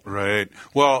bad. Right.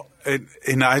 Well,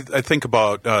 and I think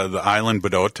about the island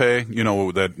Bdote,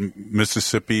 that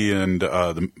Mississippi and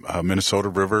the Minnesota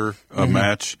River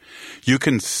match. You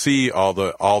can see all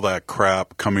that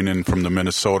crap coming in from the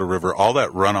Minnesota River, all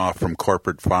that runoff from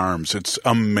corporate farms. It's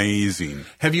amazing.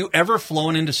 Have you ever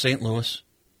flown into St. Louis?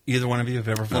 Either one of you have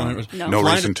ever flown? No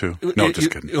reason to. No,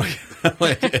 just kidding.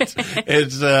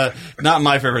 It's not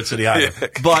my favorite city either.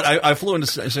 But I flew into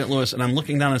St. Louis, and I'm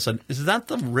looking down and I said, "Is that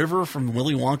the river from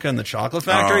Willy Wonka and the Chocolate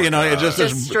Factory?" It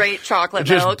just straight chocolate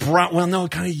milk. Brown. Well, no,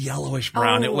 kind of yellowish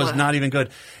brown. It was not even good.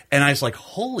 And I was like,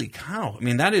 "Holy cow!" I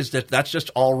mean, that's just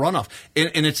all runoff,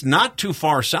 and it's not too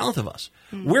far south of us.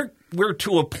 We're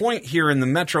to a point here in the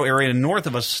metro area and north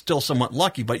of us still somewhat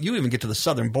lucky, but you even get to the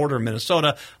southern border of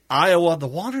Minnesota, Iowa, the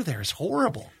water there is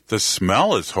horrible. The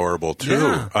smell is horrible, too.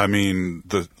 Yeah. I mean,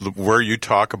 where you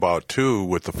talk about, too,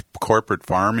 with the corporate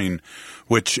farming,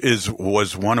 which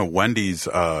was one of Wendy's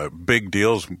big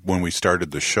deals when we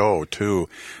started the show, too,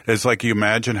 is like you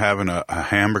imagine having a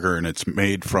hamburger and it's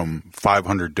made from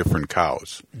 500 different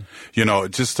cows.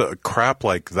 Just a crap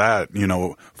like that.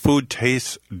 Food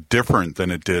tastes different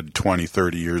than it did 20,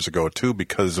 30 years ago, too,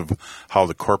 because of how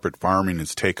the corporate farming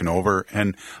has taken over.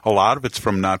 And a lot of it's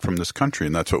not from this country,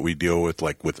 and that's what we deal with,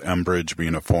 like with Enbridge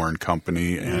being a foreign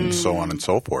company and so on and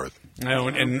so forth.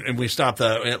 And we stopped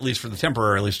at least for the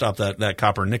temporarily stopped that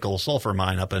copper nickel sulfur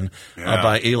mine up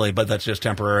by Ely, but that's just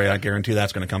temporary. I guarantee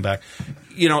that's going to come back.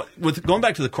 With going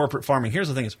back to the corporate farming, here's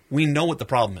the thing: is we know what the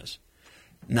problem is.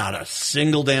 Not a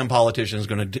single damn politician is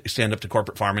going to stand up to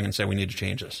corporate farming and say we need to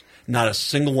change this. Not a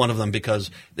single one of them, because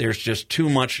there's just too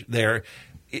much there.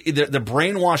 The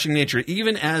brainwashing nature,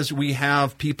 even as we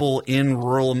have people in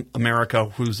rural America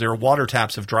whose their water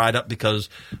taps have dried up because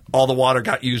all the water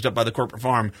got used up by the corporate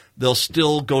farm, they'll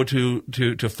still go to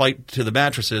fight to the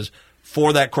mattresses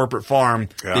for that corporate farm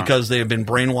because they have been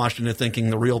brainwashed into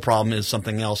thinking the real problem is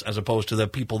something else, as opposed to the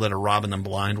people that are robbing them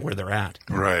blind where they're at.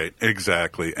 Right,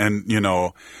 exactly. And,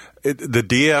 the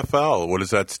DFL, what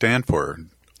does that stand for?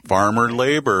 Farmer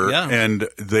labor, and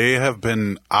they have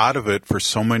been out of it for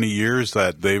so many years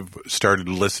that they've started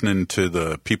listening to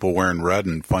the people wearing red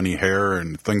and funny hair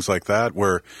and things like that,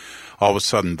 where all of a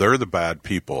sudden they're the bad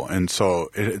people. And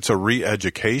so it's a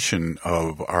re-education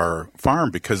of our farm,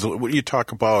 because when you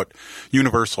talk about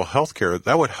universal health care,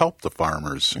 that would help the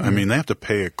farmers. I mean, they have to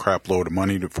pay a crap load of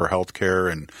money for health care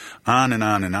and on and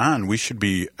on and on. We should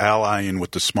be allying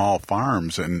with the small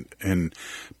farms, and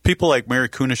people like Mary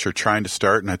Kunesh are trying to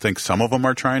start, and I think some of them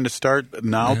are trying to start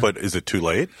now, but is it too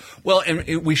late? Well,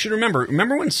 and we should remember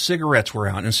when cigarettes were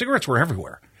out, and cigarettes were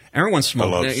everywhere. Everyone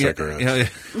smoked. I love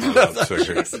cigarettes. I love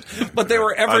cigarettes. But they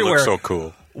were everywhere. I look so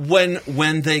cool.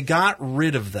 When they got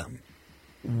rid of them,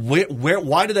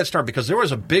 why did that start? Because there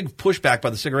was a big pushback by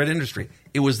the cigarette industry.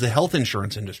 It was the health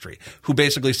insurance industry who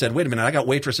basically said, wait a minute, I got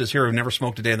waitresses here who've never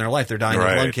smoked a day in their life. They're dying of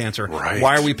lung cancer. Right.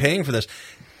 Why are we paying for this?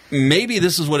 Maybe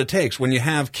this is what it takes when you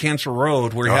have Cancer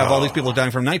Road, where you have all these people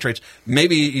dying from nitrates.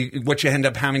 Maybe what you end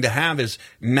up having to have is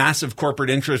massive corporate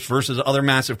interest versus other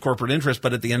massive corporate interest.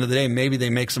 But at the end of the day, maybe they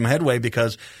make some headway,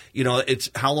 because, it's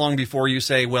how long before you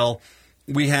say, well,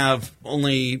 we have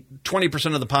only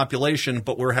 20% of the population,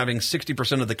 but we're having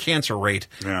 60% of the cancer rate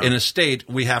in a state.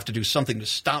 We have to do something to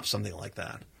stop something like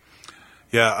that.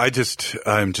 Yeah,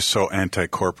 I'm just so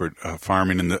anti-corporate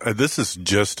farming, and this is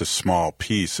just a small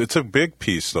piece. It's a big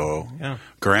piece, though,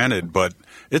 granted, but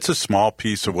it's a small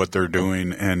piece of what they're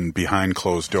doing and behind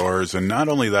closed doors. And not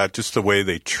only that, just the way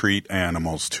they treat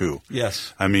animals, too.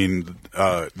 Yes. I mean,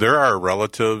 there are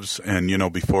relatives, and,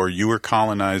 before you were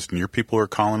colonized and your people were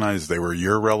colonized, they were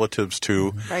your relatives,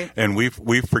 too. Right. And we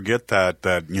forget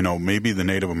that, maybe the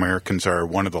Native Americans are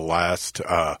one of the last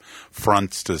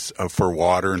fronts for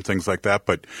water and things like that.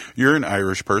 But you're an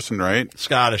Irish person, right?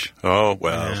 Scottish. Oh,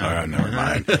 well, never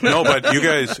mind. No, but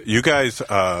you guys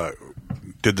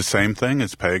did the same thing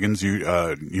as pagans. You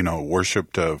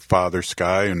worshipped Father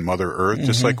Sky and Mother Earth,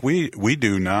 just like we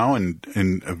do now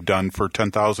and have done for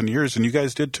 10,000 years, and you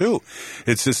guys did too.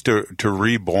 It's just to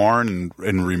reborn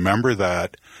and remember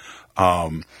that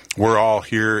we're all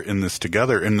here in this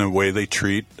together in the way they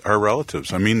treat our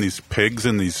relatives. I mean, these pigs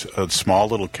in these small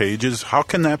little cages, how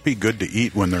can that be good to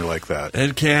eat when they're like that?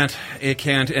 It can't.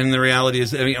 And the reality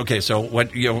is, so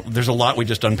there's a lot we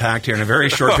just unpacked here in a very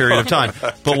short period of time.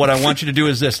 But what I want you to do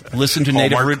is this: listen to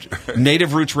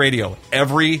Native Roots Radio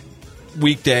every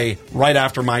weekday right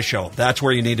after my show. That's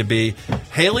where you need to be.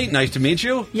 Haley, nice to meet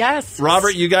you. Yes.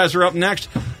 Robert, you guys are up next.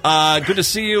 Good to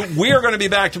see you. We are going to be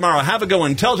back tomorrow. Have a good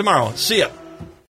one. Till tomorrow. See ya.